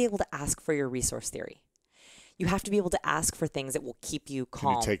have to be able to ask for your resource theory. You have to be able to ask for things that will keep you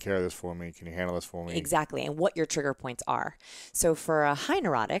calm. Can you take care of this for me? Can you handle this for me? Exactly, and what your trigger points are. So for a high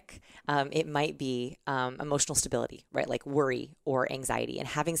neurotic, it might be emotional stability, right? Like worry or anxiety, and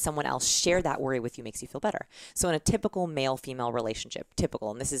having someone else share that worry with you makes you feel better. So in a typical male-female relationship,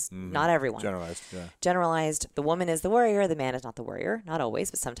 and this is not everyone. Generalized, the woman is the worrier, the man is not the worrier. Not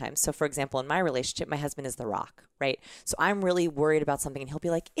always, but sometimes. So for example, in my relationship, my husband is the rock, right? So I'm really worried about something, and he'll be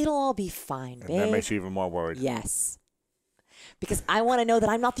like, it'll all be fine, babe. And that makes you even more worried. Yes. Because I want to know that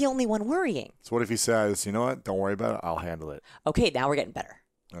I'm not the only one worrying. So what if he says, you know what, don't worry about it, I'll handle it. Okay, now we're getting better.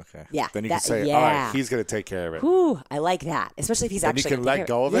 Okay. Yeah. Then you can say, all right, he's going to take care of it. Ooh, I like that. Especially if he's then actually you can let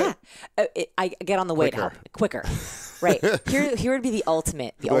go of it? Yeah. I get on the way to help. Quicker. Right. Here would be the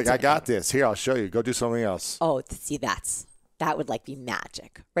ultimate. Like, I got this. Here, I'll show you. Go do something else. Oh, see, that would like be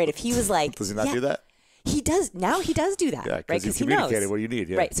magic. Right. If he was like. Does he not do that? He does. Now he does do that. Yeah, right? Because he communicated what you need.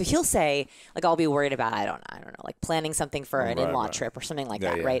 Yeah. Right. So he'll say, like, I'll be worried about, I don't know, like planning something for an in-law trip or something like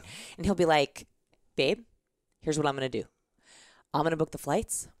that. Right. And he'll be like, babe, here's what I'm going to do. I'm going to book the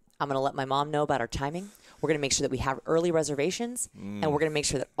flights. I'm going to let my mom know about our timing. We're going to make sure that we have early reservations, and we're going to make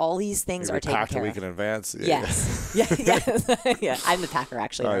sure that all these things are taken care of. Packed a week in advance. Yes. Yeah. I'm the packer,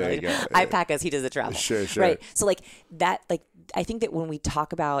 actually. I pack as he does the travel. Sure. Right. So like that, like I think that when we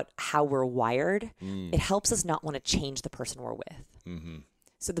talk about how we're wired, it helps us not want to change the person we're with.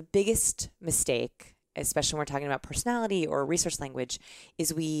 So the biggest mistake, especially when we're talking about personality or resource language,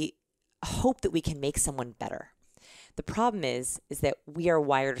 is we hope that we can make someone better. The problem is that we are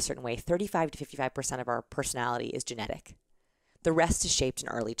wired a certain way. 35 to 55% of our personality is genetic. The rest is shaped in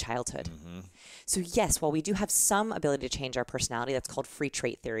early childhood. So yes, while we do have some ability to change our personality, that's called free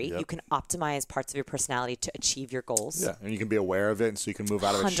trait theory. You can optimize parts of your personality to achieve your goals. Yeah, and you can be aware of it, and so you can move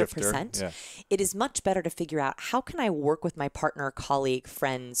out of a shifter. 100%. Yeah. It is much better to figure out how can I work with my partner, colleague,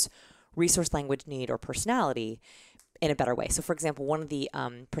 friends, resource language need, or personality in a better way. So for example, one of the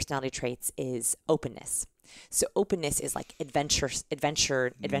personality traits is openness. So openness is like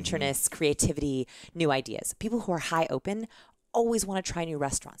adventureness, creativity, new ideas. People who are high open always want to try new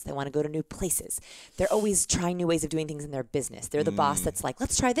restaurants. They want to go to new places. They're always trying new ways of doing things in their business. They're the boss that's like,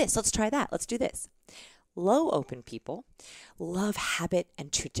 let's try this, let's try that, let's do this. Low open people love habit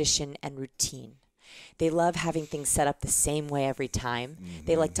and tradition and routine. They love having things set up the same way every time.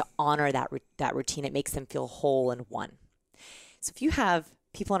 They like to honor that routine. It makes them feel whole and one. So if you have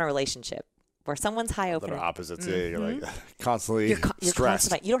people in a relationship where someone's high open. That are opposites. You're like constantly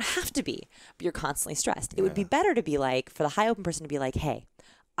stressed. You don't have to be, but you're constantly stressed. It would be better to be like, for the high open person to be like, hey,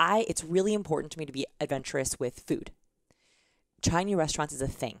 it's really important to me to be adventurous with food. Trying new restaurants is a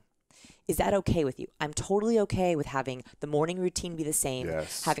thing. Is that okay with you? I'm totally okay with having the morning routine be the same,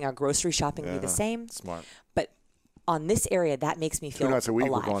 having our grocery shopping be the same. Smart. But on this area, that makes me feel 2 nights a week,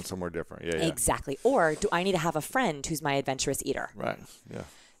 alive. we're going somewhere different. Yeah. Exactly. Or do I need to have a friend who's my adventurous eater? Right. Yeah.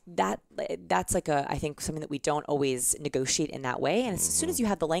 That's like I think something that we don't always negotiate in that way. And as soon as you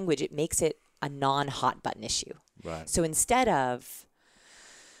have the language, it makes it a non-hot button issue. Right. So instead of,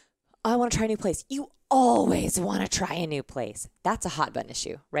 I want to try a new place, you always want to try a new place. That's a hot button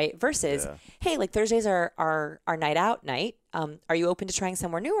issue, right? Versus, hey, like Thursdays are our night out night. Are you open to trying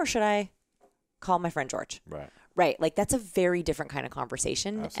somewhere new, or should I call my friend George? Right. Like that's a very different kind of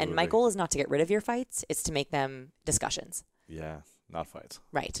conversation. Absolutely. And my goal is not to get rid of your fights. It's to make them discussions. Yeah. Not fights.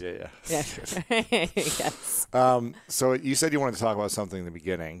 Right. Yeah. Yes. So you said you wanted to talk about something in the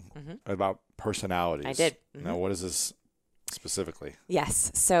beginning about personalities. I did. Now, what is this specifically?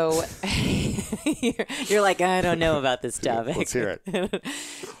 Yes. So you're like, I don't know about this topic. Let's hear it.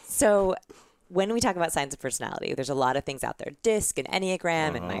 So when we talk about signs of personality, there's a lot of things out there. DISC and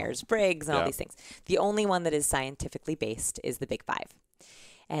Enneagram and Myers-Briggs and all these things. The only one that is scientifically based is the Big Five.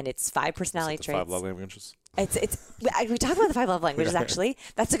 And it's 5 personality traits. 5 love languages? We talk about the 5 love languages, actually.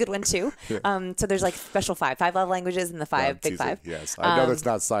 That's a good one, too. So there's like special 5 love languages and the 5 Big Five. Yes. I know that's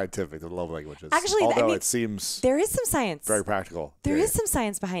not scientific, the love languages. Actually, although it seems there is some science. Very practical. There is some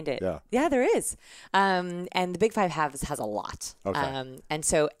science behind it. Yeah, there is. And the Big Five has a lot. Okay. And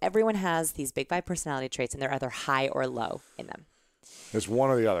so everyone has these Big Five personality traits, and they're either high or low in them. There's one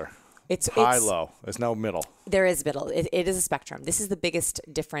or the other. It's high, low. There's no middle. There is middle. It is a spectrum. This is the biggest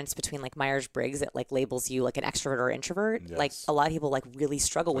difference between like Myers-Briggs. It like labels you like an extrovert or introvert. Yes. Like a lot of people like really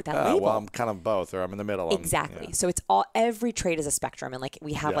struggle with that label. Well, I'm kind of both, or I'm in the middle. Exactly. So it's every trait is a spectrum, and like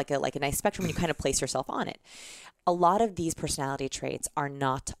we have like a nice spectrum, and you kind of place yourself on it. A lot of these personality traits are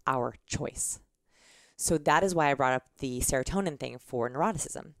not our choice. So that is why I brought up the serotonin thing for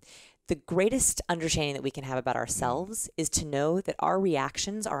neuroticism. The greatest understanding that we can have about ourselves is to know that our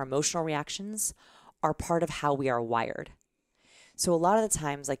reactions, our emotional reactions, are part of how we are wired. So a lot of the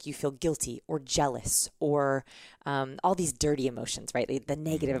times, like you feel guilty or jealous or all these dirty emotions, right? The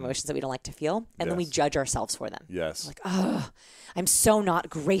negative emotions that we don't like to feel. And then we judge ourselves for them. Yes. Like, oh, I'm so not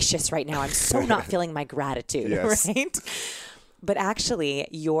gracious right now. I'm so not feeling my gratitude, right? But actually,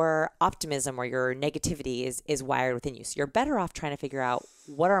 your optimism or your negativity is wired within you. So you're better off trying to figure out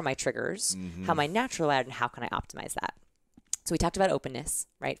what are my triggers, how am I naturally wired, and how can I optimize that? So we talked about openness,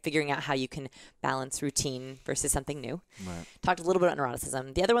 right? Figuring out how you can balance routine versus something new. Right. Talked a little bit about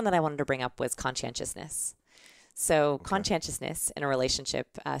neuroticism. The other one that I wanted to bring up was conscientiousness. So conscientiousness in a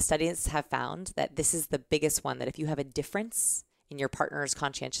relationship, studies have found that this is the biggest one, that if you have a difference in your partner's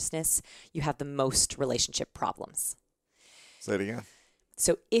conscientiousness, you have the most relationship problems. Say it again.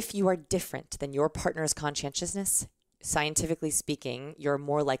 So if you are different than your partner's conscientiousness, scientifically speaking, you're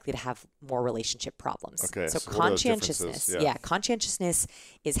more likely to have more relationship problems. Okay. So conscientiousness, conscientiousness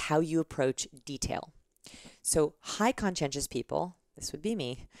is how you approach detail. So high conscientious people, this would be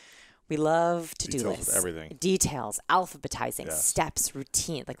me, we love to-do lists. Everything. Details, alphabetizing, steps,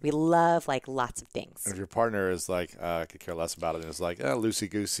 routine. Like we love like lots of things. And if your partner is like, I could care less about it, and it's like,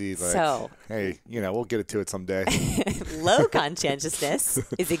 loosey-goosey, like, so, hey, we'll get to it someday. Low conscientiousness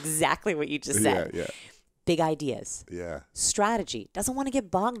is exactly what you just said. Yeah. Big ideas. Yeah. Strategy. Doesn't want to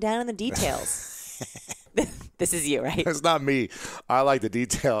get bogged down in the details. This is you, right? It's not me. I like the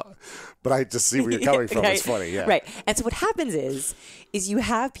detail, but I just see where you're coming from. It's funny, Right. And so what happens is you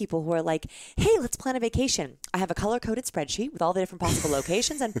have people who are like, hey, let's plan a vacation. I have a color-coded spreadsheet with all the different possible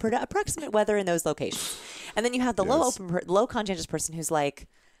locations and approximate weather in those locations. And then you have the low conscientious person who's like,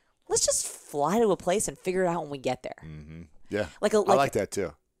 let's just fly to a place and figure it out when we get there. Mm-hmm. Yeah. I like that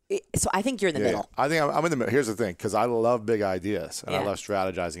too. So I think you're in the middle. I think I'm in the middle. Here's the thing, because I love big ideas and I love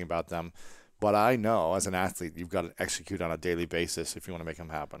strategizing about them. But I know as an athlete, you've got to execute on a daily basis if you want to make them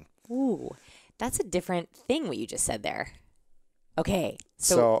happen. Ooh, that's a different thing what you just said there. Okay.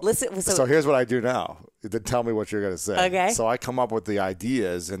 So listen. So here's what I do now. Then tell me what you're going to say. Okay. So I come up with the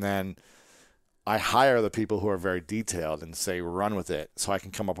ideas, and then I hire the people who are very detailed and say, run with it. So I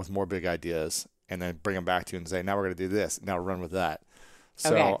can come up with more big ideas and then bring them back to you and say, now we're going to do this. Now run with that.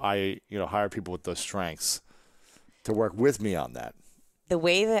 So I hire people with those strengths to work with me on that. The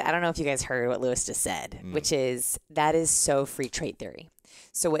way that, I don't know if you guys heard what Lewis just said, which is that is so free trait theory.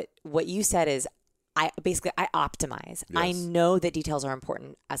 So what you said is, I optimize. Yes. I know that details are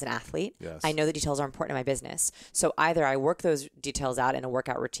important as an athlete. Yes. I know that details are important in my business. So either I work those details out in a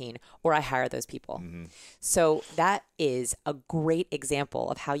workout routine or I hire those people. Mm-hmm. So that is a great example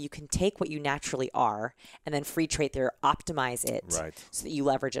of how you can take what you naturally are and then free trait there, optimize it so that you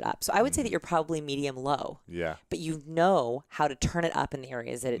leverage it up. So I would say that you're probably medium low. Yeah. But you know how to turn it up in the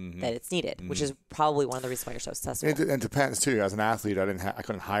areas that that it's needed, which is probably one of the reasons why you're so successful. It depends too. As an athlete, I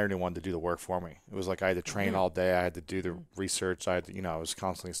couldn't hire anyone to do the work for me. It was like I had to train all day. I had to do the research. I was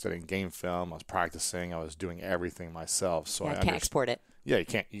constantly studying game film. I was practicing. I was doing everything myself. So I can't export it. Yeah, you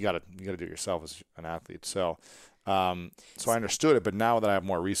can't. You gotta do it yourself as an athlete. So, so I understood it. But now that I have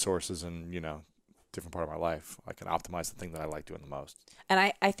more resources and different part of my life, I can optimize the thing that I like doing the most. And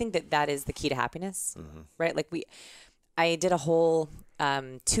I think that is the key to happiness, right? Like I did a whole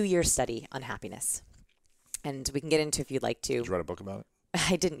 2-year study on happiness, and we can get into if you'd like to. Did you write a book about it?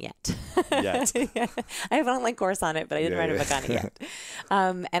 I didn't yet. Yet. Yeah. I have an online course on it, but I didn't write a book on it yet.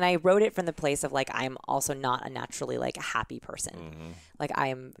 And I wrote it from the place of like, I'm also not a naturally like a happy person. Mm-hmm. Like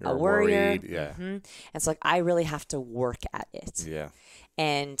I'm a worrier. Worried, yeah. Mm-hmm. And so like, I really have to work at it. Yeah.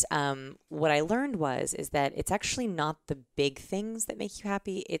 And what I learned is that it's actually not the big things that make you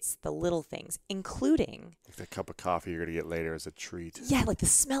happy. It's the little things, including like the cup of coffee you're going to get later as a treat. Yeah, like the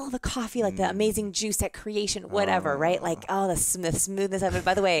smell of the coffee, like the amazing juice at creation, whatever, right? Like, the smoothness of it.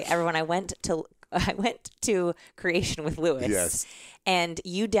 By the way, everyone, I went to creation with Lewis. Yes. And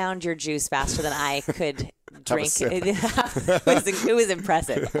you downed your juice faster than I could drink. It was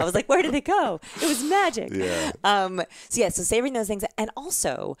impressive. I was like, where did it go? It was magic. Yeah. So savoring those things, and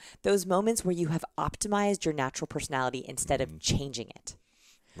also those moments where you have optimized your natural personality instead of changing it.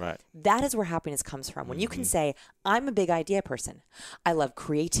 Right. That is where happiness comes from. When you can say, I'm a big idea person. I love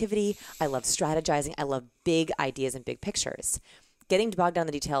creativity. I love strategizing. I love big ideas and big pictures. Getting bogged down in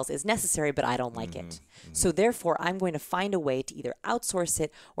the details is necessary, but I don't like it. So therefore, I'm going to find a way to either outsource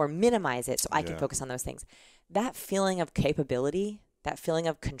it or minimize it so I can focus on those things. That feeling of capability, that feeling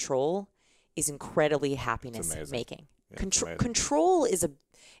of control is incredibly happiness making. Yeah, control is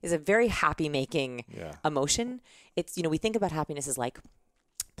a very happy making emotion. It's, we think about happiness as like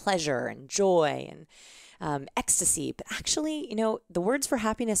pleasure and joy and ecstasy, but actually, the words for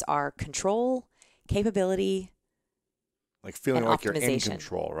happiness are control, capability, like feeling like you're in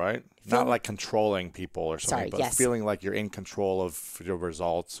control, right? Not like controlling people or something, but feeling like you're in control of your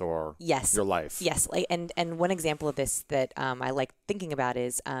results or your life. Yes, and one example of this that I like thinking about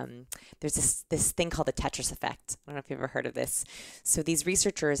is there's this thing called the Tetris effect. I don't know if you've ever heard of this. So these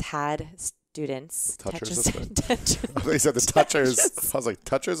researchers had students. Touchers effect. They said the touchers. I was like,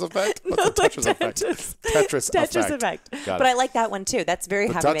 touchers effect? What's the touchers effect? Tetris effect. But I like that one too. That's very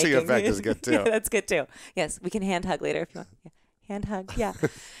happy making. The touching effect is good too. Yeah, that's good too. Yes, we can hand hug later if you want. Yeah. Hand hug. Yeah.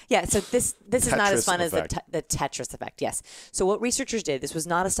 Yeah. So this is not as fun as the Tetris effect. Yes. So what researchers did, this was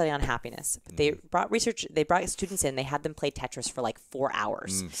not a study on happiness, but they brought students in, they had them play Tetris for like 4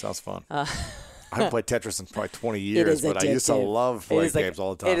 hours. Sounds fun. I haven't played Tetris in probably 20 years, but I used to love playing games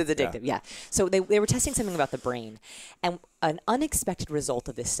all the time. It is addictive, yeah. So they were testing something about the brain. And an unexpected result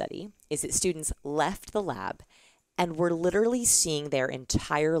of this study is that students left the lab and were literally seeing their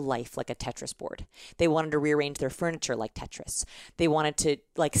entire life like a Tetris board. They wanted to rearrange their furniture like Tetris. They wanted to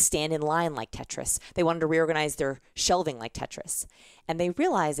stand in line like Tetris. They wanted to reorganize their shelving like Tetris. And they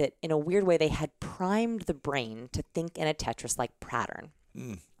realized that in a weird way, they had primed the brain to think in a Tetris-like pattern.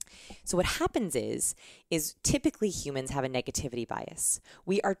 So what happens is typically humans have a negativity bias.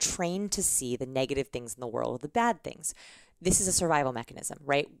 We are trained to see the negative things in the world, the bad things. This is a survival mechanism,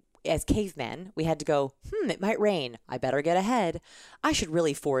 right? As cavemen, we had to go, it might rain. I better get ahead. I should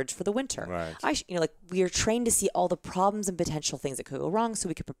really forage for the winter. Right. We are trained to see all the problems and potential things that could go wrong so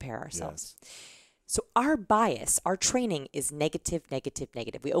we could prepare ourselves. Yes. So our bias, our training is negative, negative,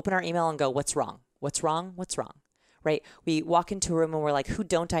 negative. We open our email and go, what's wrong? What's wrong? What's wrong? Right? We walk into a room and we're like, who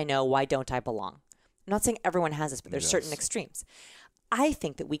don't I know? Why don't I belong? I'm not saying everyone has this, but there's certain extremes. I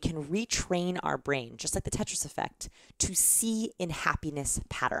think that we can retrain our brain, just like the Tetris effect, to see in happiness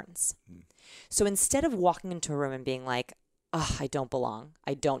patterns. So instead of walking into a room and being like, I don't belong,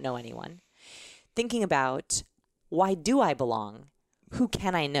 I don't know anyone, thinking about, why do I belong? Who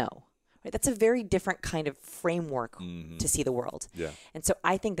can I know? Right? That's a very different kind of framework to see the world. Yeah. And so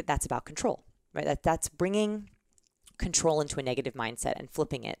I think that that's about control, right? That's bringing control into a negative mindset and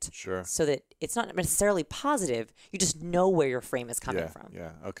flipping it so that it's not necessarily positive. You just know where your frame is coming from.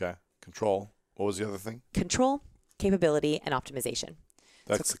 Yeah. Okay. Control. What was the other thing? Control, capability, and optimization.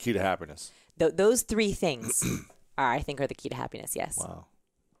 That's the key to happiness. Those three things I think are the key to happiness. Yes. Wow.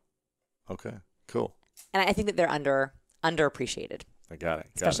 Okay. Cool. And I think that they're underappreciated. I got it.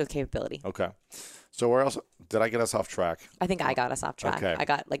 Especially with capability. Okay. So where else did I get us off track? I think I got us off track. Okay. I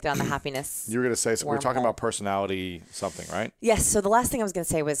got like down the happiness. You were going to say, so we're talking wormhole. about personality something, right? Yes. So the last thing I was going to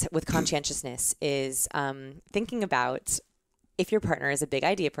say was with conscientiousness is thinking about if your partner is a big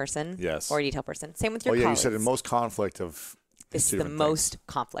idea person or a detail person. Same with your colleagues. You said in most conflict of this is the most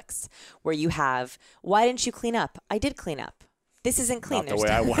conflicts where you have, why didn't you clean up? I did clean up. This isn't clean. Not the way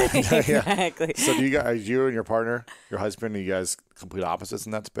I want it. Exactly. So do you guys, you and your partner, your husband, are you guys complete opposites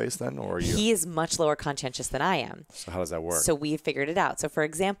in that space then? Or are you? He is much lower conscientious than I am. So how does that work? So we figured it out. So for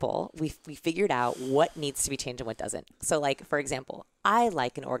example, we figured out what needs to be changed and what doesn't. So like, for example, I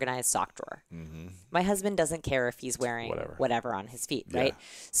like an organized sock drawer. Mm-hmm. My husband doesn't care if he's wearing whatever on his feet, right?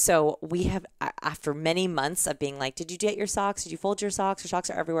 So we have, after many months of being like, did you get your socks? Did you fold your socks? Your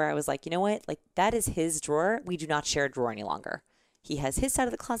socks are everywhere. I was like, you know what? Like that is his drawer. We do not share a drawer any longer. He has his side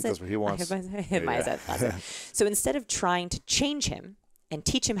of the closet. That's what he wants. I have my side of the closet. So instead of trying to change him and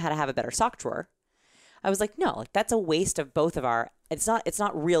teach him how to have a better sock drawer, I was like, no, like that's a waste of both of our. It's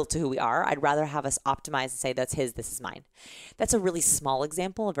not real to who we are. I'd rather have us optimize and say that's his, this is mine. That's a really small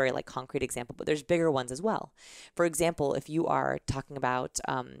example, a very like concrete example, but there's bigger ones as well. For example, if you are talking about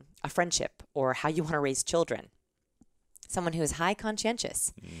a friendship or how you want to raise children, someone who is high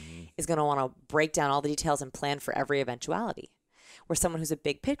conscientious is going to want to break down all the details and plan for every eventuality. Where someone who's a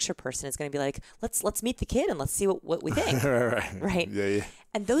big picture person is going to be like, let's meet the kid and let's see what we think. Right? Yeah.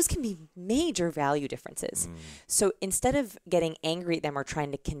 And those can be major value differences. So instead of getting angry at them or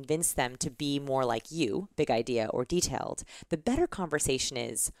trying to convince them to be more like you, big idea or detailed, the better conversation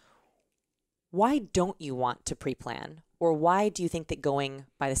is, why don't you want to pre-plan? Or why do you think that going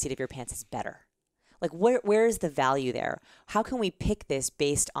by the seat of your pants is better? Like where is the value there? How can we pick this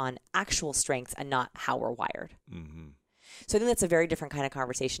based on actual strengths and not how we're wired? Mm-hmm. So I think that's a very different kind of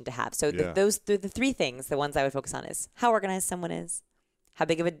conversation to have. So those the three things, the ones I would focus on is how organized someone is, how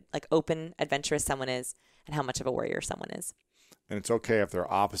big of a like open, adventurous someone is, and how much of a warrior someone is. And it's okay if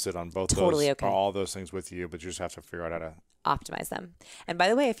they're opposite on both totally those, okay. or all those things with you, but you just have to figure out how to optimize them. And by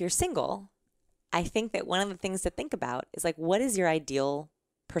the way, if you're single, I think that one of the things to think about is like, what is your ideal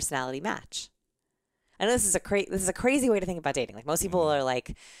personality match? I know this is a crazy way to think about dating. Like most people are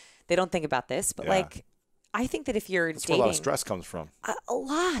like, they don't think about this, but like, I think that if you're That's dating, where a lot of stress comes from. A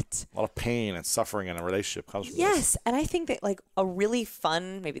lot of pain and suffering in a relationship comes from Yes. And I think that like a really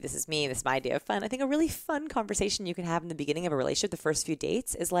fun, maybe this is me, this is my idea of fun. I think a really fun conversation you can have in the beginning of a relationship, the first few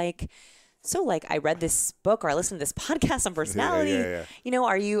dates is like, so like I read this book or I listened to this podcast on personality. You know,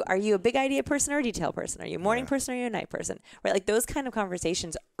 are you a big idea person or a detail person? Are you a morning person or are you a night person? Right? Like those kind of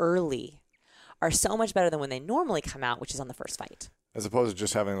conversations early are so much better than when they normally come out, which is on the first fight. As opposed to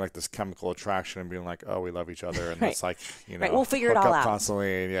just having like this chemical attraction and being like, oh, we love each other. And it's like, you know, we'll figure it all out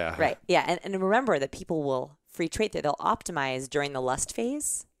constantly. Yeah. Right. Yeah. And remember that people will free trait that they'll optimize during the lust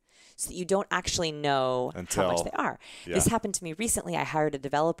phase so that you don't actually know how much they are. Yeah. This happened to me recently. I hired a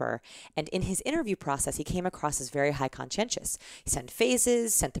developer and in his interview process, he came across as very high conscientious. He sent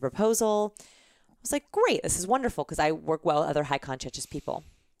phases, sent the proposal. I was like, great, this is wonderful because I work well with other high conscientious people.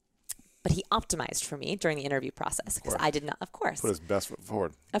 But he optimized for me during the interview process because I did not, of course. Put his best foot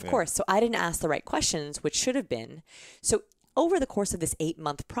forward. Of course. So I didn't ask the right questions, which should have been. So over the course of this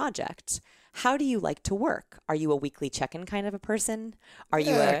 8-month project, how do you like to work? Are you a weekly check-in kind of a person? Are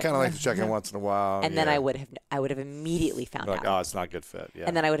you I kind of like to check in once in a while. And then I would have immediately found out. Oh, it's not a good fit. Yeah.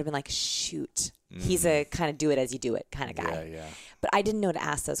 And then I would have been like, shoot, he's a kind of do it as you do it kind of guy. Yeah. But I didn't know to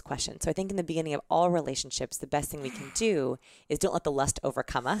ask those questions. So I think in the beginning of all relationships, the best thing we can do is don't let the lust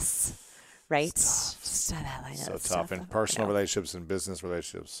overcome us. Right? So tough in personal relationships and business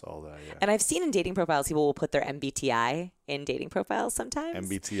relationships, all that. Yeah. And I've seen in dating profiles, people will put their MBTI in dating profiles sometimes.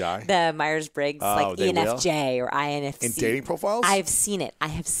 MBTI? The Myers-Briggs, like ENFJ or INFC. In dating profiles? I've seen it. I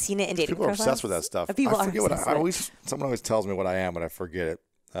have seen it in dating profiles. People are obsessed with that stuff. People I forget are someone always tells me what I am, but I forget it.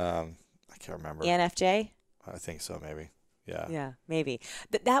 I can't remember. ENFJ? I think so, maybe. Yeah, maybe.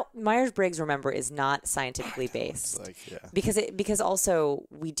 That Myers-Briggs, remember, is not scientifically based. Because also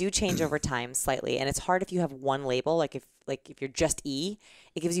we do change over time slightly, and it's hard if you have one label. Like if you're just E,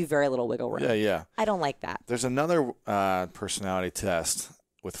 it gives you very little wiggle room. Yeah. I don't like that. There's another personality test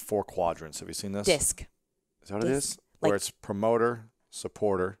with 4 quadrants. Have you seen this? DISC. Is that what it is? Where it's promoter,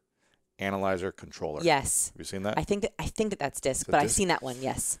 supporter, analyzer, controller. Yes. Have you seen that? I think that's DISC, but I've seen that one.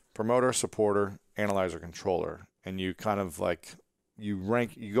 Yes. Promoter, supporter, analyzer, controller. And you kind of like, you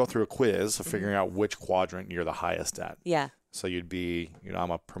go through a quiz of figuring out which quadrant you're the highest at. Yeah. So you'd be,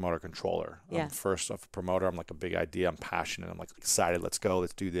 I'm a promoter controller. Yeah. I'm first off a promoter. I'm like a big idea. I'm passionate. I'm like excited. Let's go.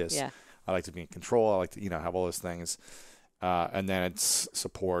 Let's do this. Yeah. I like to be in control. I like to, have all those things. And then it's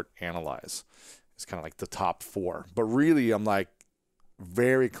support, analyze. It's kind of like the top 4. But really, I'm like,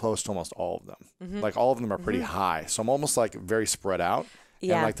 very close to almost all of them. Like all of them are pretty high. So I'm almost like very spread out.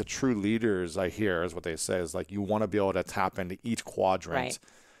 Yeah. And like the true leaders I hear is what they say is like, you want to be able to tap into each quadrant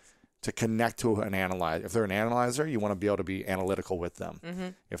to connect to an analyzer. If they're an analyzer, you want to be able to be analytical with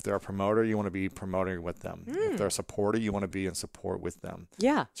them. If they're a promoter, you want to be promoting with them. If they're a supporter, you want to be in support with them.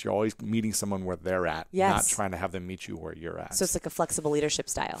 Yeah. So you're always meeting someone where they're at, not trying to have them meet you where you're at. So it's like a flexible leadership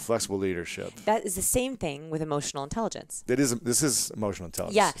style. Flexible leadership. That is the same thing with emotional intelligence. This is emotional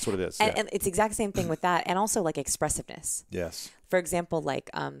intelligence. Yeah. That's what it is. And it's the exact same thing with that. And also like expressiveness. Yes. For example,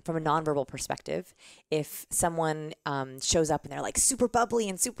 like from a nonverbal perspective, if someone shows up and they're like super bubbly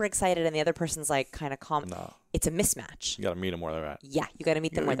and super excited and the other person's like kind of calm, it's a mismatch. You got to meet them where they're at. Yeah, you got to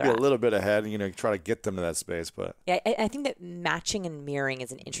meet them where they're at. Be a little bit ahead and, try to get them to that space. But yeah, I think that matching and mirroring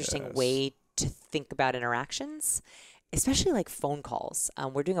is an interesting way to think about interactions, especially like phone calls.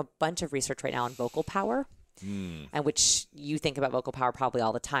 We're doing a bunch of research right now on vocal power. And which you think about vocal power probably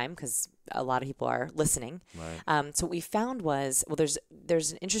all the time because a lot of people are listening. Right. So what we found was,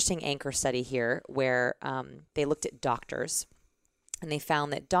 there's an interesting anchor study here where they looked at doctors and they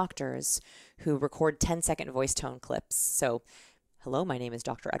found that doctors who record 10-second voice tone clips. So, hello, my name is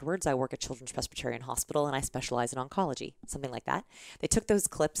Dr. Edwards. I work at Children's Presbyterian Hospital and I specialize in oncology, something like that. They took those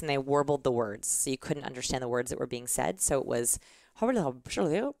clips and they warbled the words. So you couldn't understand the words that were being said. So it was... They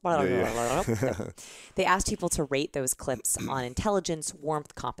asked people to rate those clips on intelligence,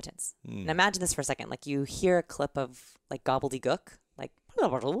 warmth, competence. And imagine this for a second. Like you hear a clip of like gobbledygook, like how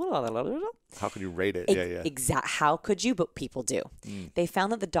could you rate it? How could you? But people do. They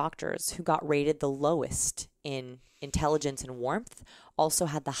found that the doctors who got rated the lowest in intelligence and warmth also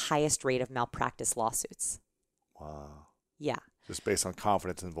had the highest rate of malpractice lawsuits. Wow. Yeah. Just based on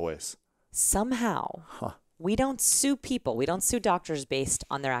confidence and voice. Somehow. We don't sue people. We don't sue doctors based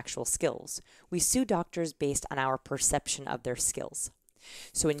on their actual skills. We sue doctors based on our perception of their skills.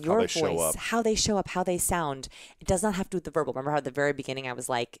 So in your voice, how they show up, how they sound, it does not have to do with the verbal. Remember how at the very beginning I was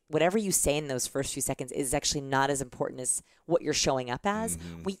like, whatever you say in those first few seconds is actually not as important as what you're showing up as.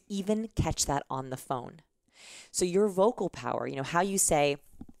 We even catch that on the phone. So your vocal power, how you say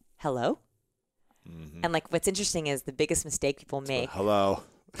hello. And like what's interesting is the biggest mistake people make. Hello.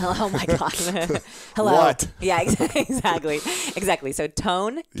 Oh my God. Hello. What? Yeah, exactly. So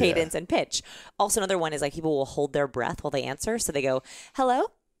tone, cadence, and pitch. Also, another one is like people will hold their breath while they answer. So they go, hello.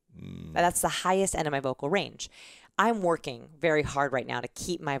 That's the highest end of my vocal range. I'm working very hard right now to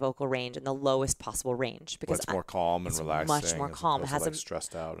keep my vocal range in the lowest possible range because it's more calm and relaxing. Much more calm. It has a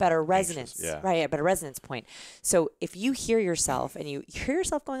stressed out, better resonance. Right, a better resonance point. So if you hear yourself and you hear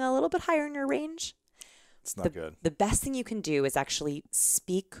yourself going a little bit higher in your range, it's not good. The best thing you can do is actually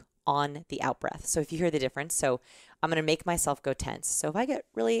speak on the out breath. So if you hear the difference, so I'm going to make myself go tense. So if I get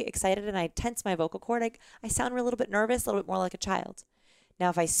really excited and I tense my vocal cord, I sound a little bit nervous, a little bit more like a child.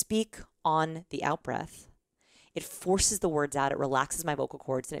 Now, if I speak on the out breath, it forces the words out, it relaxes my vocal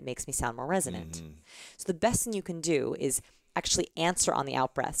cords, and it makes me sound more resonant. So the best thing you can do is actually answer on the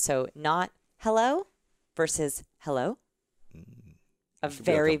out breath. So not hello versus hello. A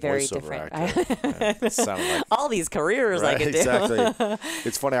very, very different. All these careers I could do. Exactly.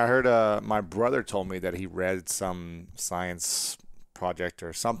 It's funny. I heard my brother told me that he read some science project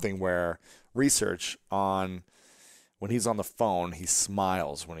or something where research on when he's on the phone, he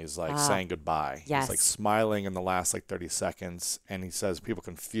smiles when he's like saying goodbye. Yes. He's like smiling in the last like 30 seconds. And he says people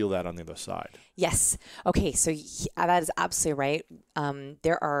can feel that on the other side. Yes. Okay. So that is absolutely right.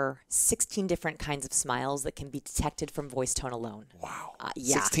 There are 16 different kinds of smiles that can be detected from voice tone alone. Wow.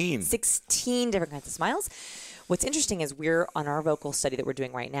 16 different kinds of smiles. What's interesting is we're on our vocal study that we're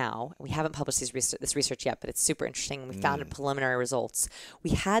doing right now. We haven't published this research yet, but it's super interesting. We found preliminary results.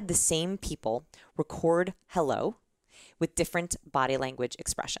 We had the same people record hello with different body language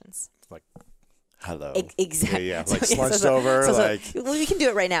expressions. Like, hello. Exactly. Yeah. Like slunched over. Well, we can do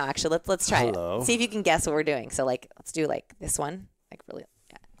it right now, actually. Let's try hello. it. See if you can guess what we're doing. So, like, let's do, like, this one. Like, really.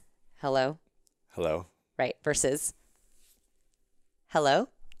 Yeah. Hello. Hello. Right. Versus hello.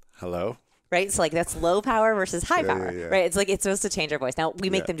 Hello. Right? So, like, that's low power versus high power. Yeah. Right? It's like it's supposed to change our voice. Now, we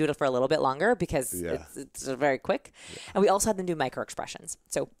make them do it for a little bit longer because it's very quick. Yeah. And we also have them do micro expressions.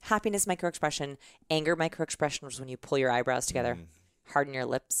 So, happiness micro expression, anger micro expression, which is when you pull your eyebrows together, harden your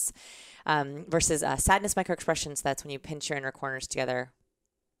lips, versus sadness micro expressions. That's when you pinch your inner corners together.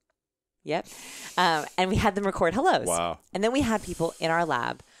 Yep. And we had them record hellos. Wow. And then we had people in our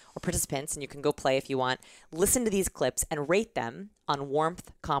lab or participants, and you can go play if you want, listen to these clips and rate them on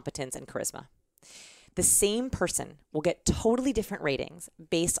warmth, competence, and charisma. The same person will get totally different ratings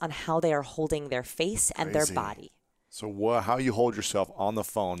based on how they are holding their face and their body. So how you hold yourself on the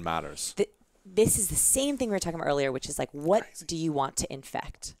phone matters. this is the same thing we were talking about earlier, which is like, what do you want to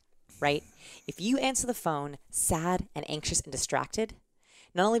infect, right? If you answer the phone sad and anxious and distracted,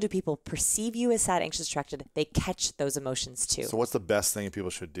 not only do people perceive you as sad, anxious, distracted, they catch those emotions too. So what's the best thing people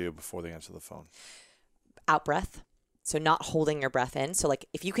should do before they answer the phone? Out breath. So not holding your breath in. So like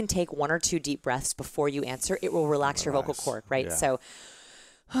if you can take 1 or 2 deep breaths before you answer, it will relax your vocal cord, right? Yeah. So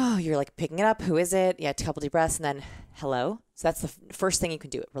you're like picking it up. Who is it? Yeah, a couple deep breaths and then hello. So that's the first thing you can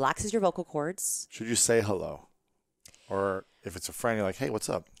do. It relaxes your vocal cords. Should you say hello? Or if it's a friend, you're like, hey, what's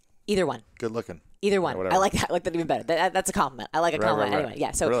up? Either one. Good looking. Either one. I like that. I like that even better. That's a compliment. I like a compliment anyway.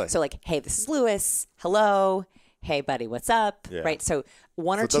 Yeah. So really? So like, hey, this is Lewis. Hello. Hey, buddy, what's up? Yeah. Right. So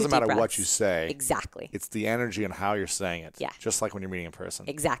 1 or 2 deep breaths. It doesn't matter what you say. Exactly. It's the energy and how you're saying it. Yeah. Just like when you're meeting in person.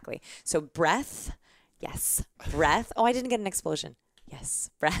 Exactly. So breath. Yes. Breath. Oh, I didn't get an explosion. Yes.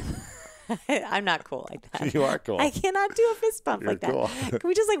 Breath. I'm not cool like that. You are cool. I cannot do a fist bump like that. Cool. Can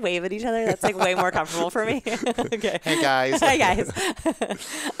we just like wave at each other? That's like way more comfortable for me. Okay. Hey guys. Hey guys.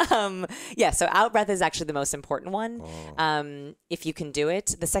 Yeah. So out breath is actually the most important one. If you can do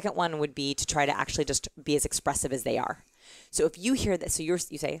it. The second one would be to try to actually just be as expressive as they are. So if you hear that, so you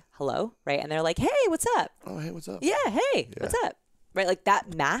say hello, right? And they're like, hey, what's up? Oh, hey, what's up? Yeah. Hey, what's up? Right. Like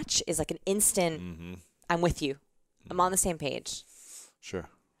that match is like an instant. I'm with you. I'm on the same page. Sure.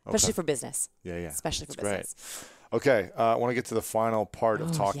 Especially for business. Yeah. Especially for business. Great. Okay. I want to get to the final part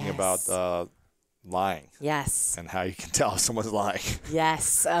of talking about lying. Yes. And how you can tell if someone's lying.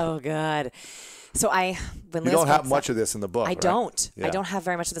 Yes. Oh, good. So you don't have much of this in the book. I don't. Yeah. I don't have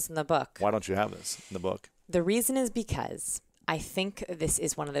very much of this in the book. Why don't you have this in the book? The reason is because I think this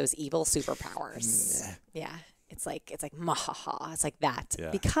is one of those evil superpowers. Yeah. It's like mahaha. It's like that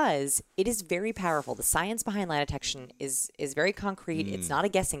because it is very powerful. The science behind lie detection is very concrete. It's not a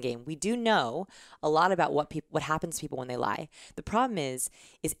guessing game. We do know a lot about what happens to people when they lie. The problem is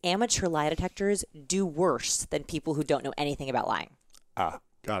amateur lie detectors do worse than people who don't know anything about lying. Got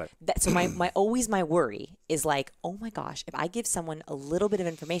it. So my worry is like, oh my gosh, if I give someone a little bit of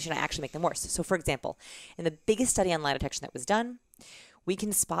information, I actually make them worse. So for example, in the biggest study on lie detection that was done, we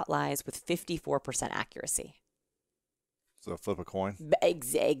can spot lies with 54% accuracy. So flip a coin?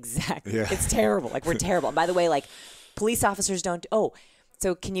 Exactly. Yeah. It's terrible. Like we're terrible. And by the way, like police officers don't. Oh,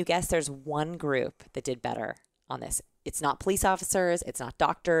 so can you guess there's one group that did better on this? It's not police officers. It's not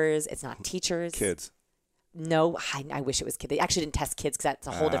doctors. It's not teachers. Kids. No, I wish it was kids. They actually didn't test kids because that's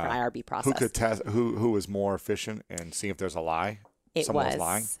a whole different IRB process. Who could test? Who was more efficient in seeing if there's a lie? Someone was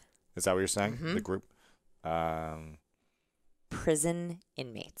lying. Is that what you're saying? Mm-hmm. The group. Prison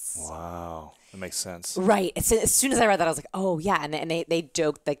inmates. Wow, that makes sense. Right. As soon as I read that, I was like, oh yeah. And they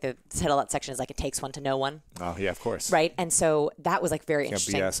joked like the title of that section is like it takes one to know one. Oh yeah, of course. Right. And so that was like very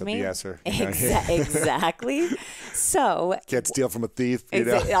interesting to me. Exactly. So can't steal from a thief.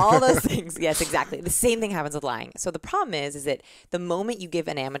 All those things. Yes, exactly. The same thing happens with lying. So the problem is that the moment you give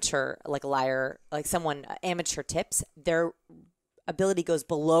an amateur, like a liar, like someone amateur tips, their ability goes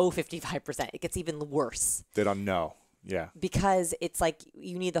below 55%. It gets even worse. They don't know. Yeah. Because it's like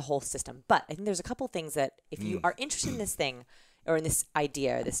you need the whole system. But I think there's a couple things that if you are interested in this thing or in this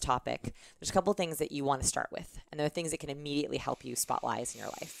idea or this topic, there's a couple things that you want to start with. And there are things that can immediately help you spot lies in your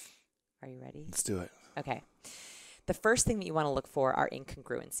life. Are you ready? Let's do it. Okay. The first thing that you want to look for are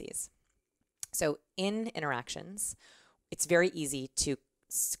incongruencies. So in interactions, it's very easy to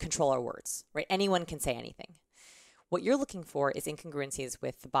control our words, right? Anyone can say anything. What you're looking for is incongruencies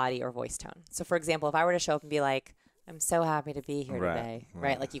with the body or voice tone. So for example, if I were to show up and be like, I'm so happy to be here today,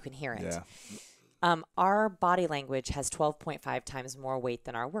 right? Like you can hear it. Yeah. Our body language has 12.5 times more weight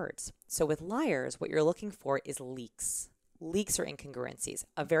than our words. So with liars, what you're looking for is leaks. Leaks or incongruencies.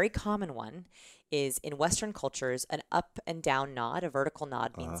 A very common one is in Western cultures, an up and down nod, a vertical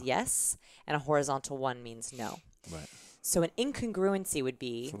nod means yes, and a horizontal one means no. Right. So an incongruency would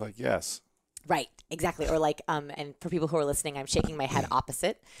be... So like yes. Right, exactly. Or like, and for people who are listening, I'm shaking my head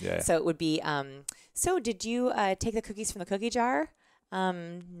opposite. Yeah. So it would be, so did you take the cookies from the cookie jar?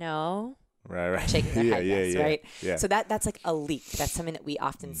 No. Right. Shaking their head, yes, right? Yeah. So that's like a leak. That's something that we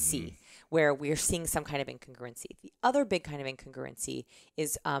often see where we're seeing some kind of incongruency. The other big kind of incongruency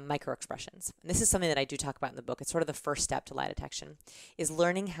is microexpressions. And this is something that I do talk about in the book. It's sort of the first step to lie detection, is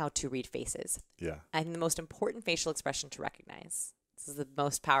learning how to read faces. Yeah. I think the most important facial expression to recognize, this is the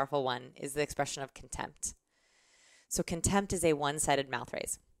most powerful one, is the expression of contempt. So contempt is a one-sided mouth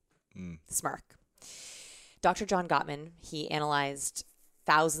raise. Smirk. Dr. John Gottman, he analyzed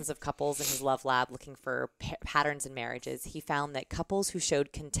thousands of couples in his love lab looking for patterns in marriages. He found that couples who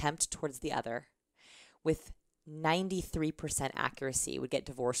showed contempt towards the other with 93% accuracy would get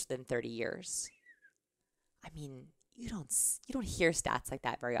divorced within 30 years. I mean, you don't hear stats like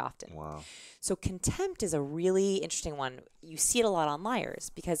that very often. Wow. So contempt is a really interesting one. You see it a lot on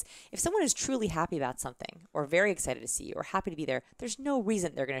liars, because if someone is truly happy about something or very excited to see you or happy to be there, there's no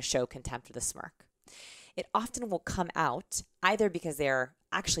reason they're going to show contempt with a smirk. It often will come out either because they're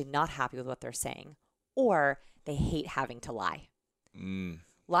actually not happy with what they're saying, or they hate having to lie.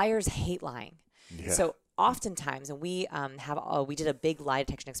 Liars hate lying. Yeah. So oftentimes, and we did a big lie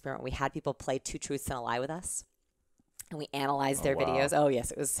detection experiment. We had people play 2 truths and a lie with us. And we analyzed their videos. Oh,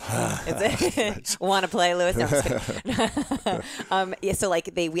 yes, it was. Want to play, Lewis? No, I'm just kidding.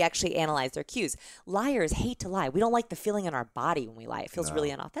 So we actually analyzed their cues. Liars hate to lie. We don't like the feeling in our body when we lie. It feels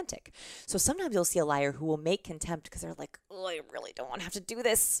really unauthentic. So sometimes you'll see a liar who will make contempt because they're like, oh, I really don't want to have to do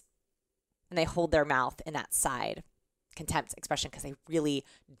this. And they hold their mouth in that side contempt expression because they really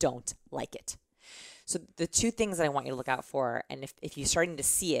don't like it. So the 2 things that I want you to look out for, and if you're starting to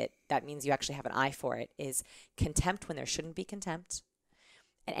see it, that means you actually have an eye for it, is contempt when there shouldn't be contempt,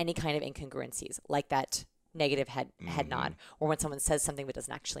 and any kind of incongruencies, like that negative head nod, or when someone says something but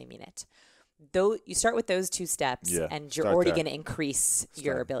doesn't actually mean it. Though you start with those 2 steps, and you're already going to increase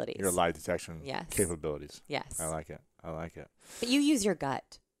your abilities. Your lie detection capabilities. Yes. I like it. But you use your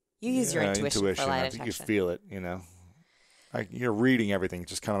gut. You use your intuition for lie detection. I think you feel it, Like you're reading everything,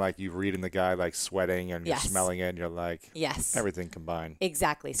 just kind of like you reading the guy like sweating and you're smelling it and you're like, everything combined.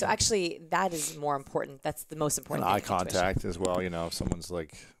 Exactly. So actually that is more important. That's the most important thing. Eye contact as well, if someone's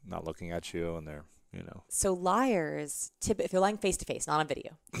like not looking at you and they're, So liars, if you're lying face to face, not on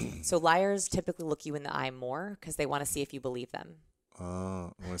video. So liars typically look you in the eye more because they want to see if you believe them.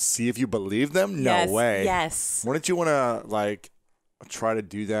 Want to see if you believe them? No way. Yes. Wouldn't you want to like try to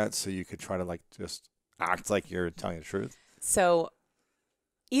do that so you could try to like just act like you're telling the truth? So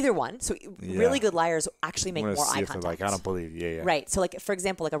either one. So really good liars actually make more eye contact. Like, I don't believe you. Yeah. Right. So like, for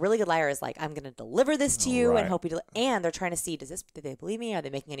example, like a really good liar is like, I'm going to deliver this to you and hope you and they're trying to see, did they believe me? Are they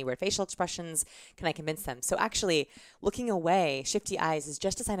making any weird facial expressions? Can I convince them? So actually looking away, shifty eyes is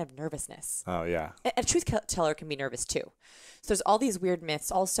just a sign of nervousness. Oh yeah. A truth teller can be nervous too. So there's all these weird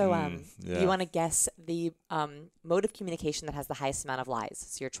myths. Also, you want to guess the mode of communication that has the highest amount of lies.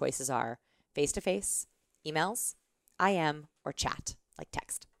 So your choices are face-to-face, emails, IM, or chat, like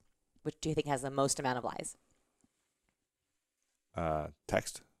text. Which do you think has the most amount of lies?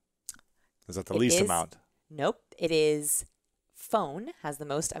 Text. Is that the least amount? Nope. It is phone has the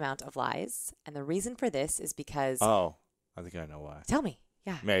most amount of lies. And the reason for this is because... Oh, I think I know why. Tell me.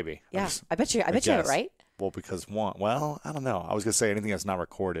 Yeah. Maybe. Yeah. I bet you have it right. Well, because I don't know. I was going to say anything that's not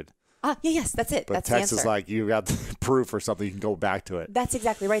recorded. Yes, that's it. But that's text the answer. is like you got the proof or something. You can go back to it. That's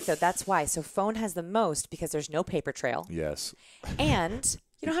exactly right, though. That's why. So phone has the most because there's no paper trail. Yes. And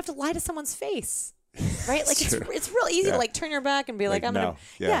you don't have to lie to someone's face, right? Like it's real easy to like turn your back and be like I'm gonna.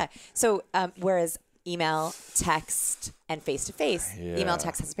 Yeah. So whereas email, text, and face-to-face, email,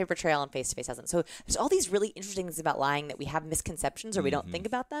 text has a paper trail and face-to-face hasn't. So there's all these really interesting things about lying that we have misconceptions or we don't think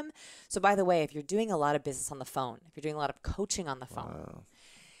about them. So by the way, if you're doing a lot of business on the phone, if you're doing a lot of coaching on the phone.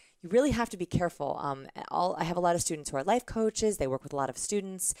 You really have to be careful. I have a lot of students who are life coaches. They work with a lot of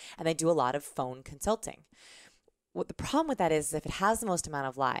students, and they do a lot of phone consulting. What the problem with that is if it has the most amount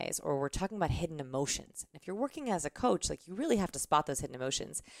of lies, or we're talking about hidden emotions. If you're working as a coach, like you really have to spot those hidden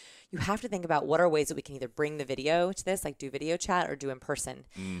emotions. You have to think about what are ways that we can either bring the video to this, like do video chat or do in person,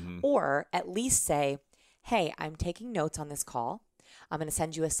 or at least say, hey, I'm taking notes on this call. I'm going to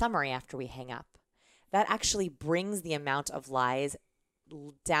send you a summary after we hang up. That actually brings the amount of lies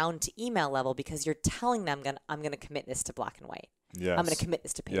down to email level because you're telling them I'm going to commit this to black and white. Yes. I'm going to commit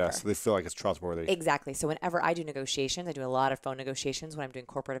this to paper. Yeah, so they feel like it's trustworthy. Exactly. So whenever I do negotiations, I do a lot of phone negotiations when I'm doing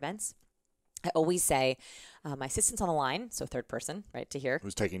corporate events. I always say, my assistant's on the line, so third person, right, to hear.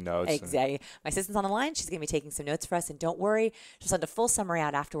 Who's taking notes. Exactly. My assistant's on the line. She's going to be taking some notes for us. And don't worry, she'll send a full summary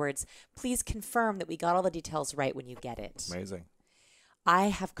out afterwards. Please confirm that we got all the details right when you get it. Amazing. I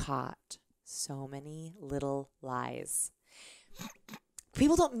have caught so many little lies.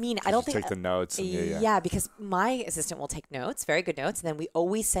 People don't mean it. I don't think take the notes. Yeah, because my assistant will take notes, very good notes, and then we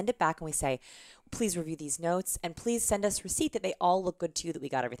always send it back and we say, please review these notes and please send us receipt that they all look good to you, that we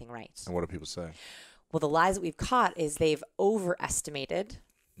got everything right. And what do people say? Well, the lies that we've caught is they've overestimated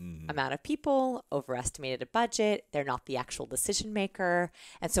amount of people, overestimated a budget. They're not the actual decision maker.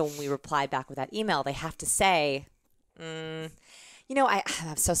 And so when we reply back with that email, they have to say, I'm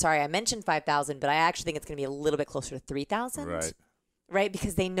so sorry, I mentioned 5,000, but I actually think it's going to be a little bit closer to 3,000. Right?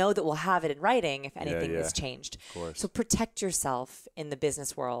 Because they know that we'll have it in writing if anything is changed. Of course. So protect yourself in the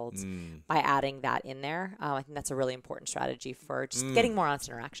business world by adding that in there. I think that's a really important strategy for just getting more honest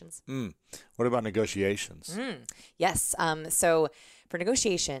interactions. What about negotiations? Yes. So For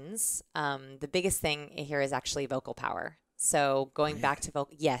negotiations, the biggest thing here is actually vocal power. So going back to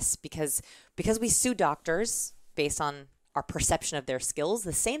vocal, yes, because we sue doctors based on our perception of their skills,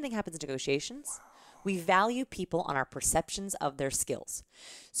 the same thing happens in negotiations. Wow. We value people on our perceptions of their skills.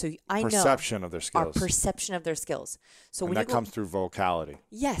 So I know perception of their skills. Our perception of their skills. So and when that comes through vocality.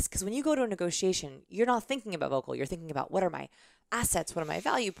 Yes, because when you go to a negotiation, you're not thinking about vocal. You're thinking about what are my assets, what are my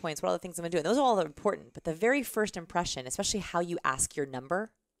value points, what are the things I'm going to do. And those are all important. But the very first impression, especially how you ask your number,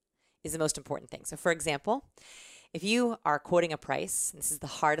 is the most important thing. So for example, if you are quoting a price, this is the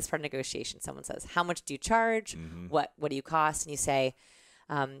hardest part of negotiation. Someone says, how much do you charge? Mm-hmm. What do you cost? And you say,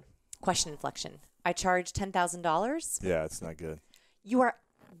 question inflection. I charge $10,000. Yeah, it's not good. You are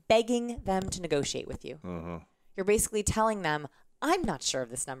begging them to negotiate with you. Mm-hmm. You're basically telling them, I'm not sure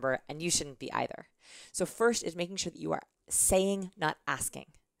of this number, and you shouldn't be either. So first is making sure that you are saying, not asking.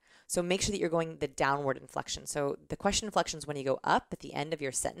 So make sure that you're going the downward inflection. So the question inflection is when you go up at the end of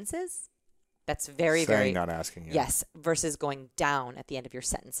your sentences. That's very, saying, not asking. Yeah. Yes, versus going down at the end of your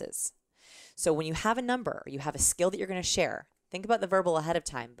sentences. So when you have a number, or you have a skill that you're going to share, think about the verbal ahead of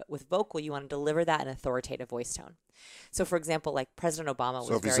time, but with vocal, you want to deliver that in an authoritative voice tone. So, for example, like President Obama was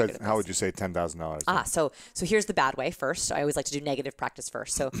very good at this. How would you say $10,000? So here's the bad way first. I always like to do negative practice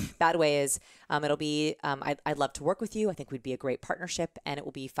first. So bad way is it'll be, I'd love to work with you. I think we'd be a great partnership, and it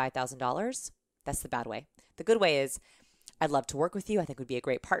will be $5,000. That's the bad way. The good way is, I'd love to work with you. I think we'd be a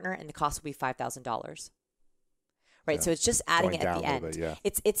great partner, and the cost will be $5,000. Right. Yeah. So it's just adding it at the end. Bit, yeah.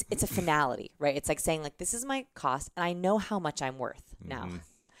 It's a finality, right? It's like saying, like, this is my cost and I know how much I'm worth. Mm-hmm. Now,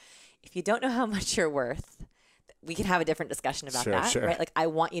 if you don't know how much you're worth, we can have a different discussion about that, right? Like, I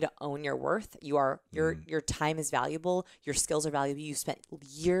want you to own your worth. Your time is valuable. Your skills are valuable. You spent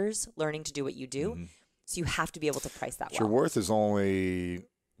years learning to do what you do. Mm-hmm. So you have to be able to price that well. Your worth is only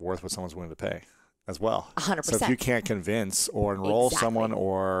worth what someone's willing to pay as well. 100%. So if you can't convince or enroll someone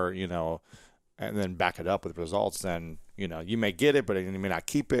or, and then back it up with results, then, you may get it, but you may not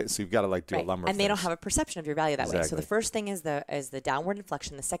keep it. So you've got to do a number of things. They don't have a perception of your value that way. So the first thing is the downward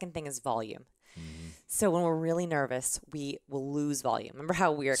inflection. The second thing is volume. Mm-hmm. So when we're really nervous, we will lose volume. Remember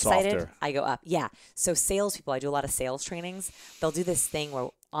how we were excited? Softer. I go up. Yeah. So salespeople, I do a lot of sales trainings. They'll do this thing where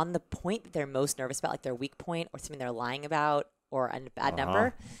on the point that they're most nervous about, like their weak point or something they're lying about or a bad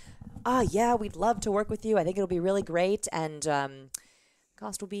number. Yeah, we'd love to work with you. I think it'll be really great. And,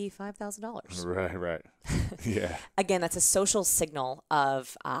 cost will be $5,000. Right. Yeah. Again, that's a social signal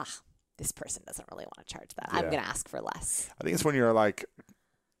of, this person doesn't really want to charge that. Yeah. I'm going to ask for less. I think it's when you're like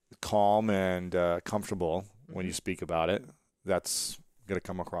calm and comfortable when you speak about it. That's going to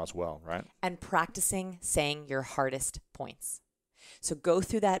come across well, right? And practicing saying your hardest points. So go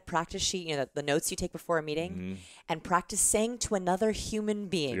through that practice sheet, the notes you take before a meeting, and practice saying to another human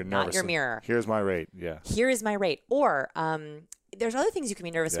being, not your mirror. Here's my rate. Yeah. Here is my rate. Or there's other things you can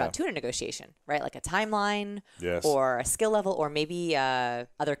be nervous about too in a negotiation, right? Like a timeline or a skill level or maybe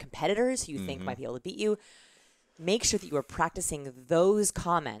other competitors who you think might be able to beat you. Make sure that you are practicing those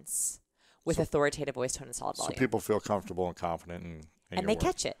comments with authoritative voice tone and solid volume. So people feel comfortable and confident and they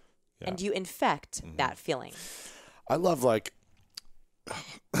catch it. Yeah. And you infect that feeling. I love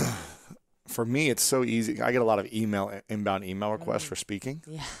for me, it's so easy. I get a lot of inbound email requests for speaking.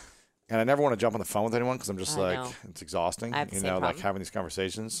 Yeah. And I never want to jump on the phone with anyone because I'm just it's exhausting, having these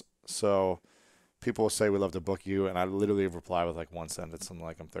conversations. So people will say, we'd love to book you. And I literally reply with one sentence. I'm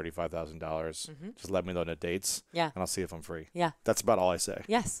like, I'm $35,000. Just let me know the dates. Yeah. And I'll see if I'm free. Yeah. That's about all I say.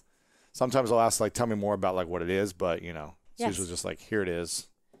 Yes. Sometimes I'll ask, tell me more about what it is. But, it's usually just here it is.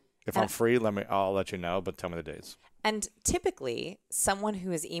 If I'm free, I'll let you know, but tell me the dates. And typically, someone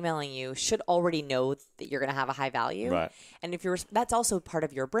who is emailing you should already know that you're going to have a high value. Right. And that's also part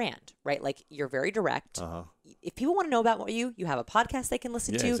of your brand, right? Like, you're very direct. Uh-huh. If people want to know about you have a podcast they can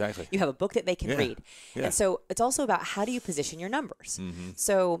listen to. Exactly. You have a book that they can read. Yeah. And so it's also about how do you position your numbers. Mm-hmm.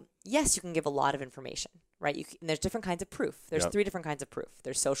 So yes, you can give a lot of information, right? And there's different kinds of proof. There's 3 different kinds of proof.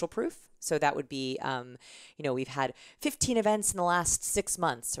 There's social proof. So that would be, we've had 15 events in the last 6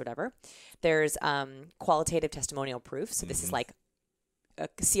 months or whatever. There's qualitative testimonial proof. So this is like a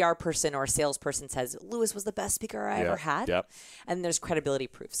CR person or a salesperson says, Lewis was the best speaker I ever had. Yep. And there's credibility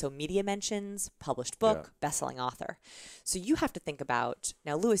proof. So media mentions, published book, best-selling author. So you have to think about,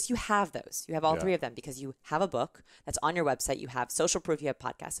 now, Lewis, you have those. You have all 3 of them because you have a book that's on your website. You have social proof. You have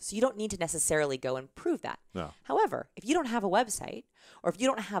podcasts. So you don't need to necessarily go and prove that. No. However, if you don't have a website or if you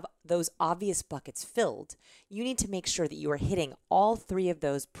don't have those obvious buckets filled, you need to make sure that you are hitting all 3 of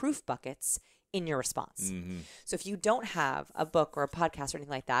those proof buckets in your response. Mm-hmm. So if you don't have a book or a podcast or anything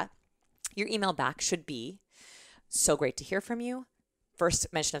like that, your email back should be, so great to hear from you. First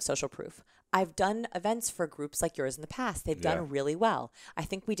mention of social proof. I've done events for groups like yours in the past. They've done really well. I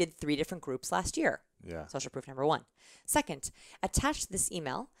think we did 3 different groups last year. Yeah. Social proof number 1. Second, attached to this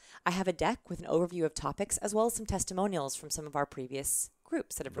email, I have a deck with an overview of topics as well as some testimonials from some of our previous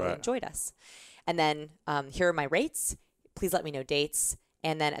groups that have really enjoyed us. And then here are my rates. Please let me know dates.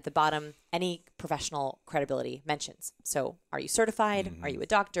 And then at the bottom, any professional credibility mentions. So are you certified? Are you a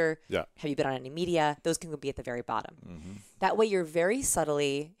doctor? Yeah. Have you been on any media? Those can be at the very bottom. That way you're very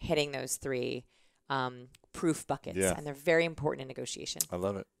subtly hitting those 3 proof buckets. Yeah. And they're very important in negotiation. I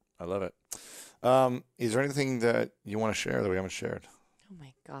love it. I love it. Is there anything that you want to share that we haven't shared? Oh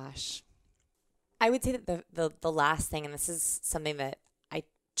my gosh. I would say that the last thing, and this is something that I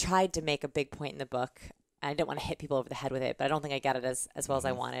tried to make a big point in the book. I don't want to hit people over the head with it, but I don't think I got it as well as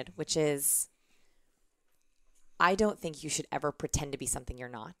I wanted, which is I don't think you should ever pretend to be something you're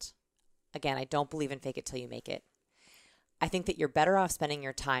not. Again, I don't believe in fake it till you make it. I think that you're better off spending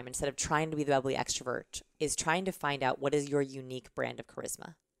your time, instead of trying to be the bubbly extrovert, is trying to find out what is your unique brand of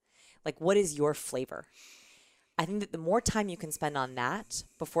charisma. Like, what is your flavor? I think that the more time you can spend on that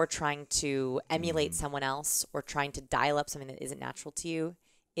before trying to emulate someone else or trying to dial up something that isn't natural to you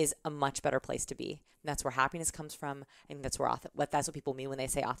is a much better place to be. And that's where happiness comes from. I think that's that's what people mean when they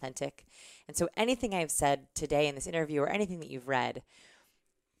say authentic. And so anything I've said today in this interview or anything that you've read,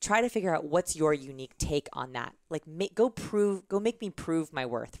 try to figure out what's your unique take on that. Like, go make me prove my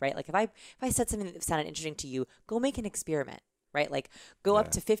worth, right? Like if I said something that sounded interesting to you, go make an experiment, right? Like go up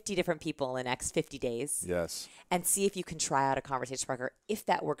to 50 different people in the next 50 days. Yes. And see if you can try out a conversation sparker if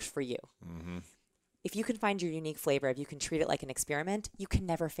that works for you. If you can find your unique flavor, if you can treat it like an experiment, you can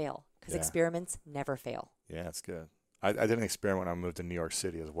never fail, because experiments never fail. Yeah, that's good. I did an experiment when I moved to New York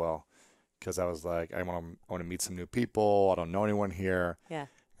City as well, because I was like, I want to meet some new people. I don't know anyone here. Yeah.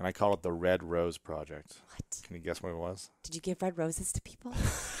 And I called it the Red Rose Project. What? Can you guess what it was? Did you give red roses to people?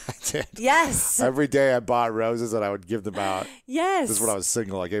 I did. Yes. Every day I bought roses and I would give them out. Yes. This is when I was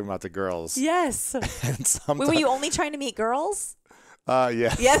single. I gave them out to girls. Yes. And sometimes, were you only trying to meet girls?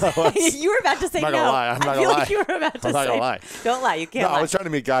 Yeah. Yes. You were about to say I'm not no. gonna lie. I'm not gonna lie. Like you were about to I'm not gonna lie. Don't lie. You can't lie. I was trying to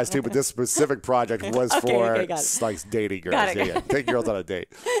meet guys too, but this specific project was for got like dating girls. Got it. Yeah. Take girls on a date.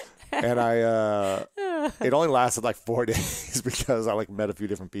 And it only lasted like 4 days because I like met a few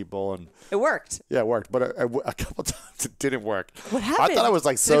different people and it worked. Yeah, it worked, but a couple times it didn't work. What happened? I thought I was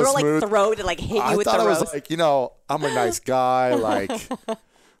like Did so the girl, smooth. Like throw to like hit you with the rose? I thought I was like, I'm a nice guy. Like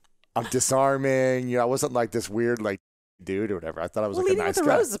I'm disarming. I wasn't like this weird like dude or whatever. I thought I was like a nice with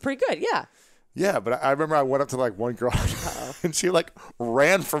the guy. rose is pretty good. Yeah. Yeah, but I remember I went up to like one girl and she like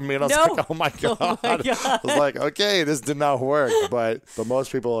ran from me and I was like, oh my God. I was like, okay, this did not work. But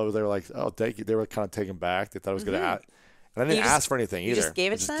most people, they were like, oh, thank you. They were kind of taken back. They thought I was going to ask. And I didn't ask for anything either. You just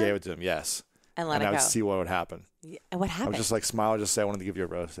gave it to them? I just gave it to them, yes. And let it go. And I would see what would happen. Yeah. And what happened? I would just like smile and just say, I wanted to give you a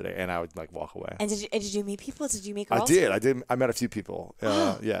rose today. And I would like walk away. And did you meet people? Did you meet girls? I did. I met a few people.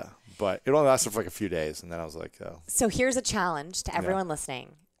 Yeah. But it only lasted for like a few days. And then I was like, oh. So here's a challenge to everyone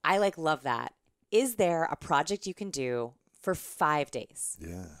listening. I love that. Is there a project you can do for 5 days?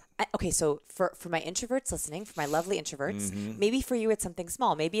 Yeah. Okay, so for my introverts listening, for my lovely introverts, maybe for you it's something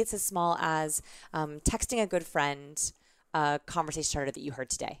small. Maybe it's as small as texting a good friend a conversation starter that you heard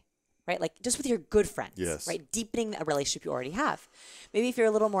today, right? Like just with your good friends, right? Deepening a relationship you already have. Maybe if you're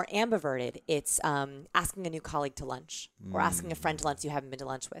a little more ambiverted, it's asking a new colleague to lunch or asking a friend to lunch you haven't been to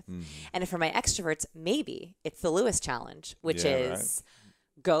lunch with. And for my extroverts, maybe it's the Lewis challenge, which is...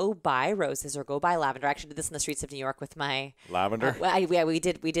 go buy roses or go buy lavender. I actually did this in the streets of New York with my lavender. We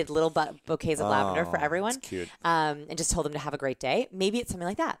did little bouquets of lavender for everyone. That's cute. And just told them to have a great day. Maybe it's something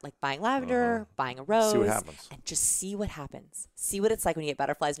like that, like buying lavender, buying a rose. See what happens. And just see what happens. See what it's like when you get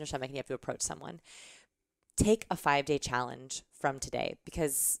butterflies in your stomach and you have to approach someone. Take a 5-day challenge from today,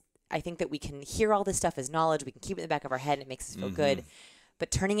 because I think that we can hear all this stuff as knowledge. We can keep it in the back of our head and it makes us feel good. But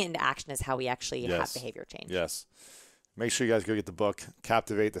turning it into action is how we actually have behavior change. Yes. Make sure you guys go get the book,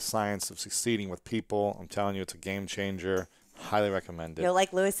 Captivate the Science of Succeeding with People. I'm telling you, it's a game changer. Highly recommend it. You'll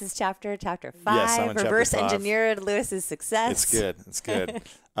like Lewis's chapter 5. Yes, I'm in Reverse chapter 5. Engineered Lewis's success. It's good.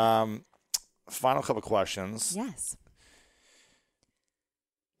 Final couple questions. Yes.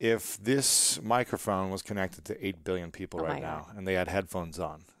 If this microphone was connected to 8 billion people right now, and they had headphones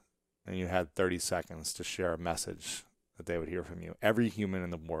on, and you had 30 seconds to share a message that they would hear from you, every human in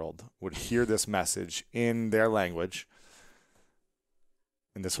the world would hear this message in their language,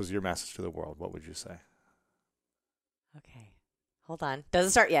 and this was your message to the world, what would you say? Okay. Hold on.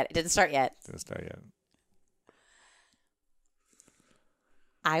 Doesn't start yet. It didn't start yet.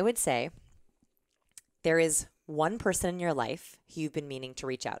 I would say there is one person in your life who you've been meaning to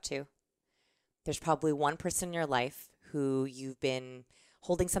reach out to. There's probably one person in your life who you've been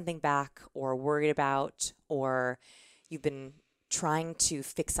holding something back or worried about, or you've been trying to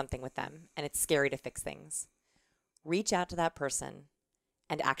fix something with them and it's scary to fix things, reach out to that person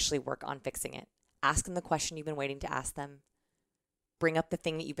and actually work on fixing it. Ask them the question you've been waiting to ask them. Bring up the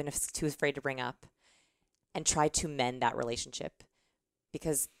thing that you've been too afraid to bring up and try to mend that relationship,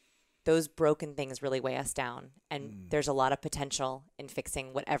 because those broken things really weigh us down. And there's a lot of potential in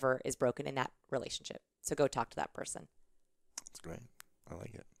fixing whatever is broken in that relationship. So go talk to that person. That's great. I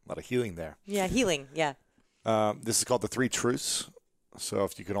like it. A lot of healing there. Yeah, healing. Yeah. This is called The 3 Truths. So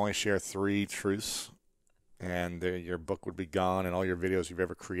if you could only share 3 truths, and your book would be gone and all your videos you've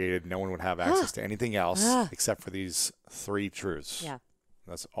ever created, no one would have access to anything else except for these 3 truths. Yeah.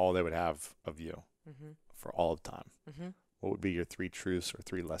 That's all they would have of you for all of time. What would be your 3 truths or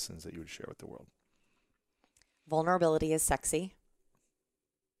 3 lessons that you would share with the world? Vulnerability is sexy.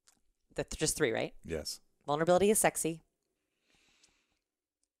 That's just 3, right? Yes. Vulnerability is sexy.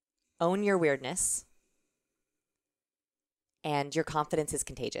 Own your weirdness. And your confidence is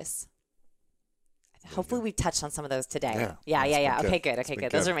contagious. Hopefully we touched on some of those today. Yeah. Okay,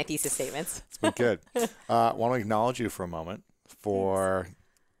 good. Those are my thesis statements. It's been good. I want to acknowledge you for a moment for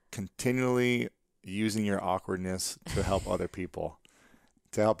continually using your awkwardness to help other people,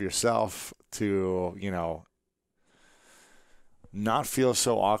 to help yourself, to, not feel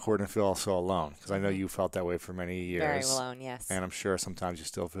so awkward and feel so alone. Because I know you felt that way for many years. Very alone, yes. And I'm sure sometimes you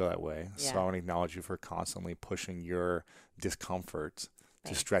still feel that way. Yeah. So I want to acknowledge you for constantly pushing your discomfort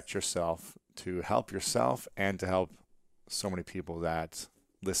to stretch yourself, to help yourself, and to help so many people that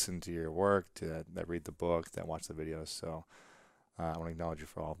listen to your work, that read the book, that watch the videos. So I want to acknowledge you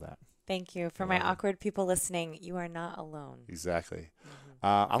for all of that. Thank you. For my awkward people listening, you are not alone. Exactly.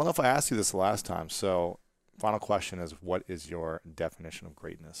 I don't know if I asked you this the last time. So final question is, what is your definition of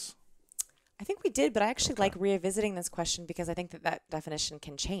greatness? I think we did, but I actually like revisiting this question because I think that definition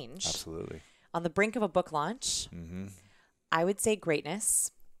can change. Absolutely. On the brink of a book launch, I would say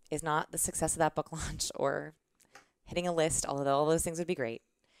greatness is not the success of that book launch or hitting a list, although all those things would be great.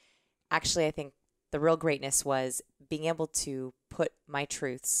 Actually, I think the real greatness was being able to put my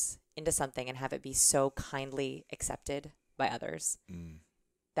truths into something and have it be so kindly accepted by others.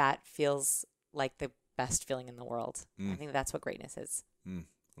 That feels like the best feeling in the world. I think that's what greatness is.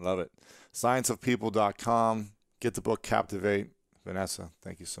 Love it. Scienceofpeople.com. Get the book, Captivate. Vanessa,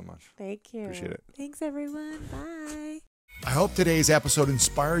 thank you so much. Thank you. Appreciate it. Thanks, everyone. Bye. I hope today's episode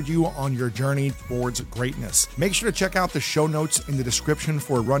inspired you on your journey towards greatness. Make sure to check out the show notes in the description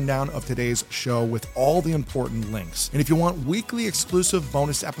for a rundown of today's show with all the important links. And if you want weekly exclusive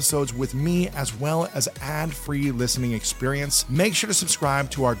bonus episodes with me, as well as ad-free listening experience, make sure to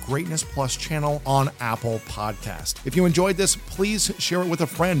subscribe to our Greatness Plus channel on Apple Podcast. If you enjoyed this, please share it with a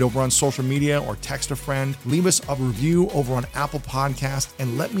friend over on social media or text a friend. Leave us a review over on Apple Podcast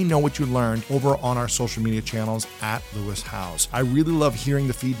and let me know what you learned over on our social media channels at Lewis House. I really love hearing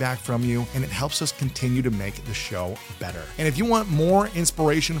the feedback from you, and it helps us continue to make the show better. And if you want more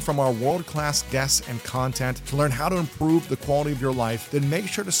inspiration from our world-class guests and content to learn how to improve the quality of your life, then make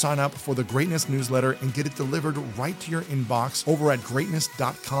sure to sign up for the Greatness newsletter and get it delivered right to your inbox over at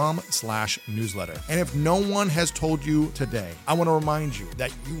greatness.com/newsletter. And if no one has told you today, I want to remind you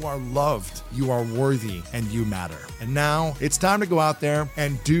that you are loved, you are worthy, and you matter. And now it's time to go out there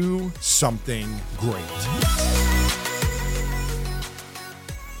and do something great.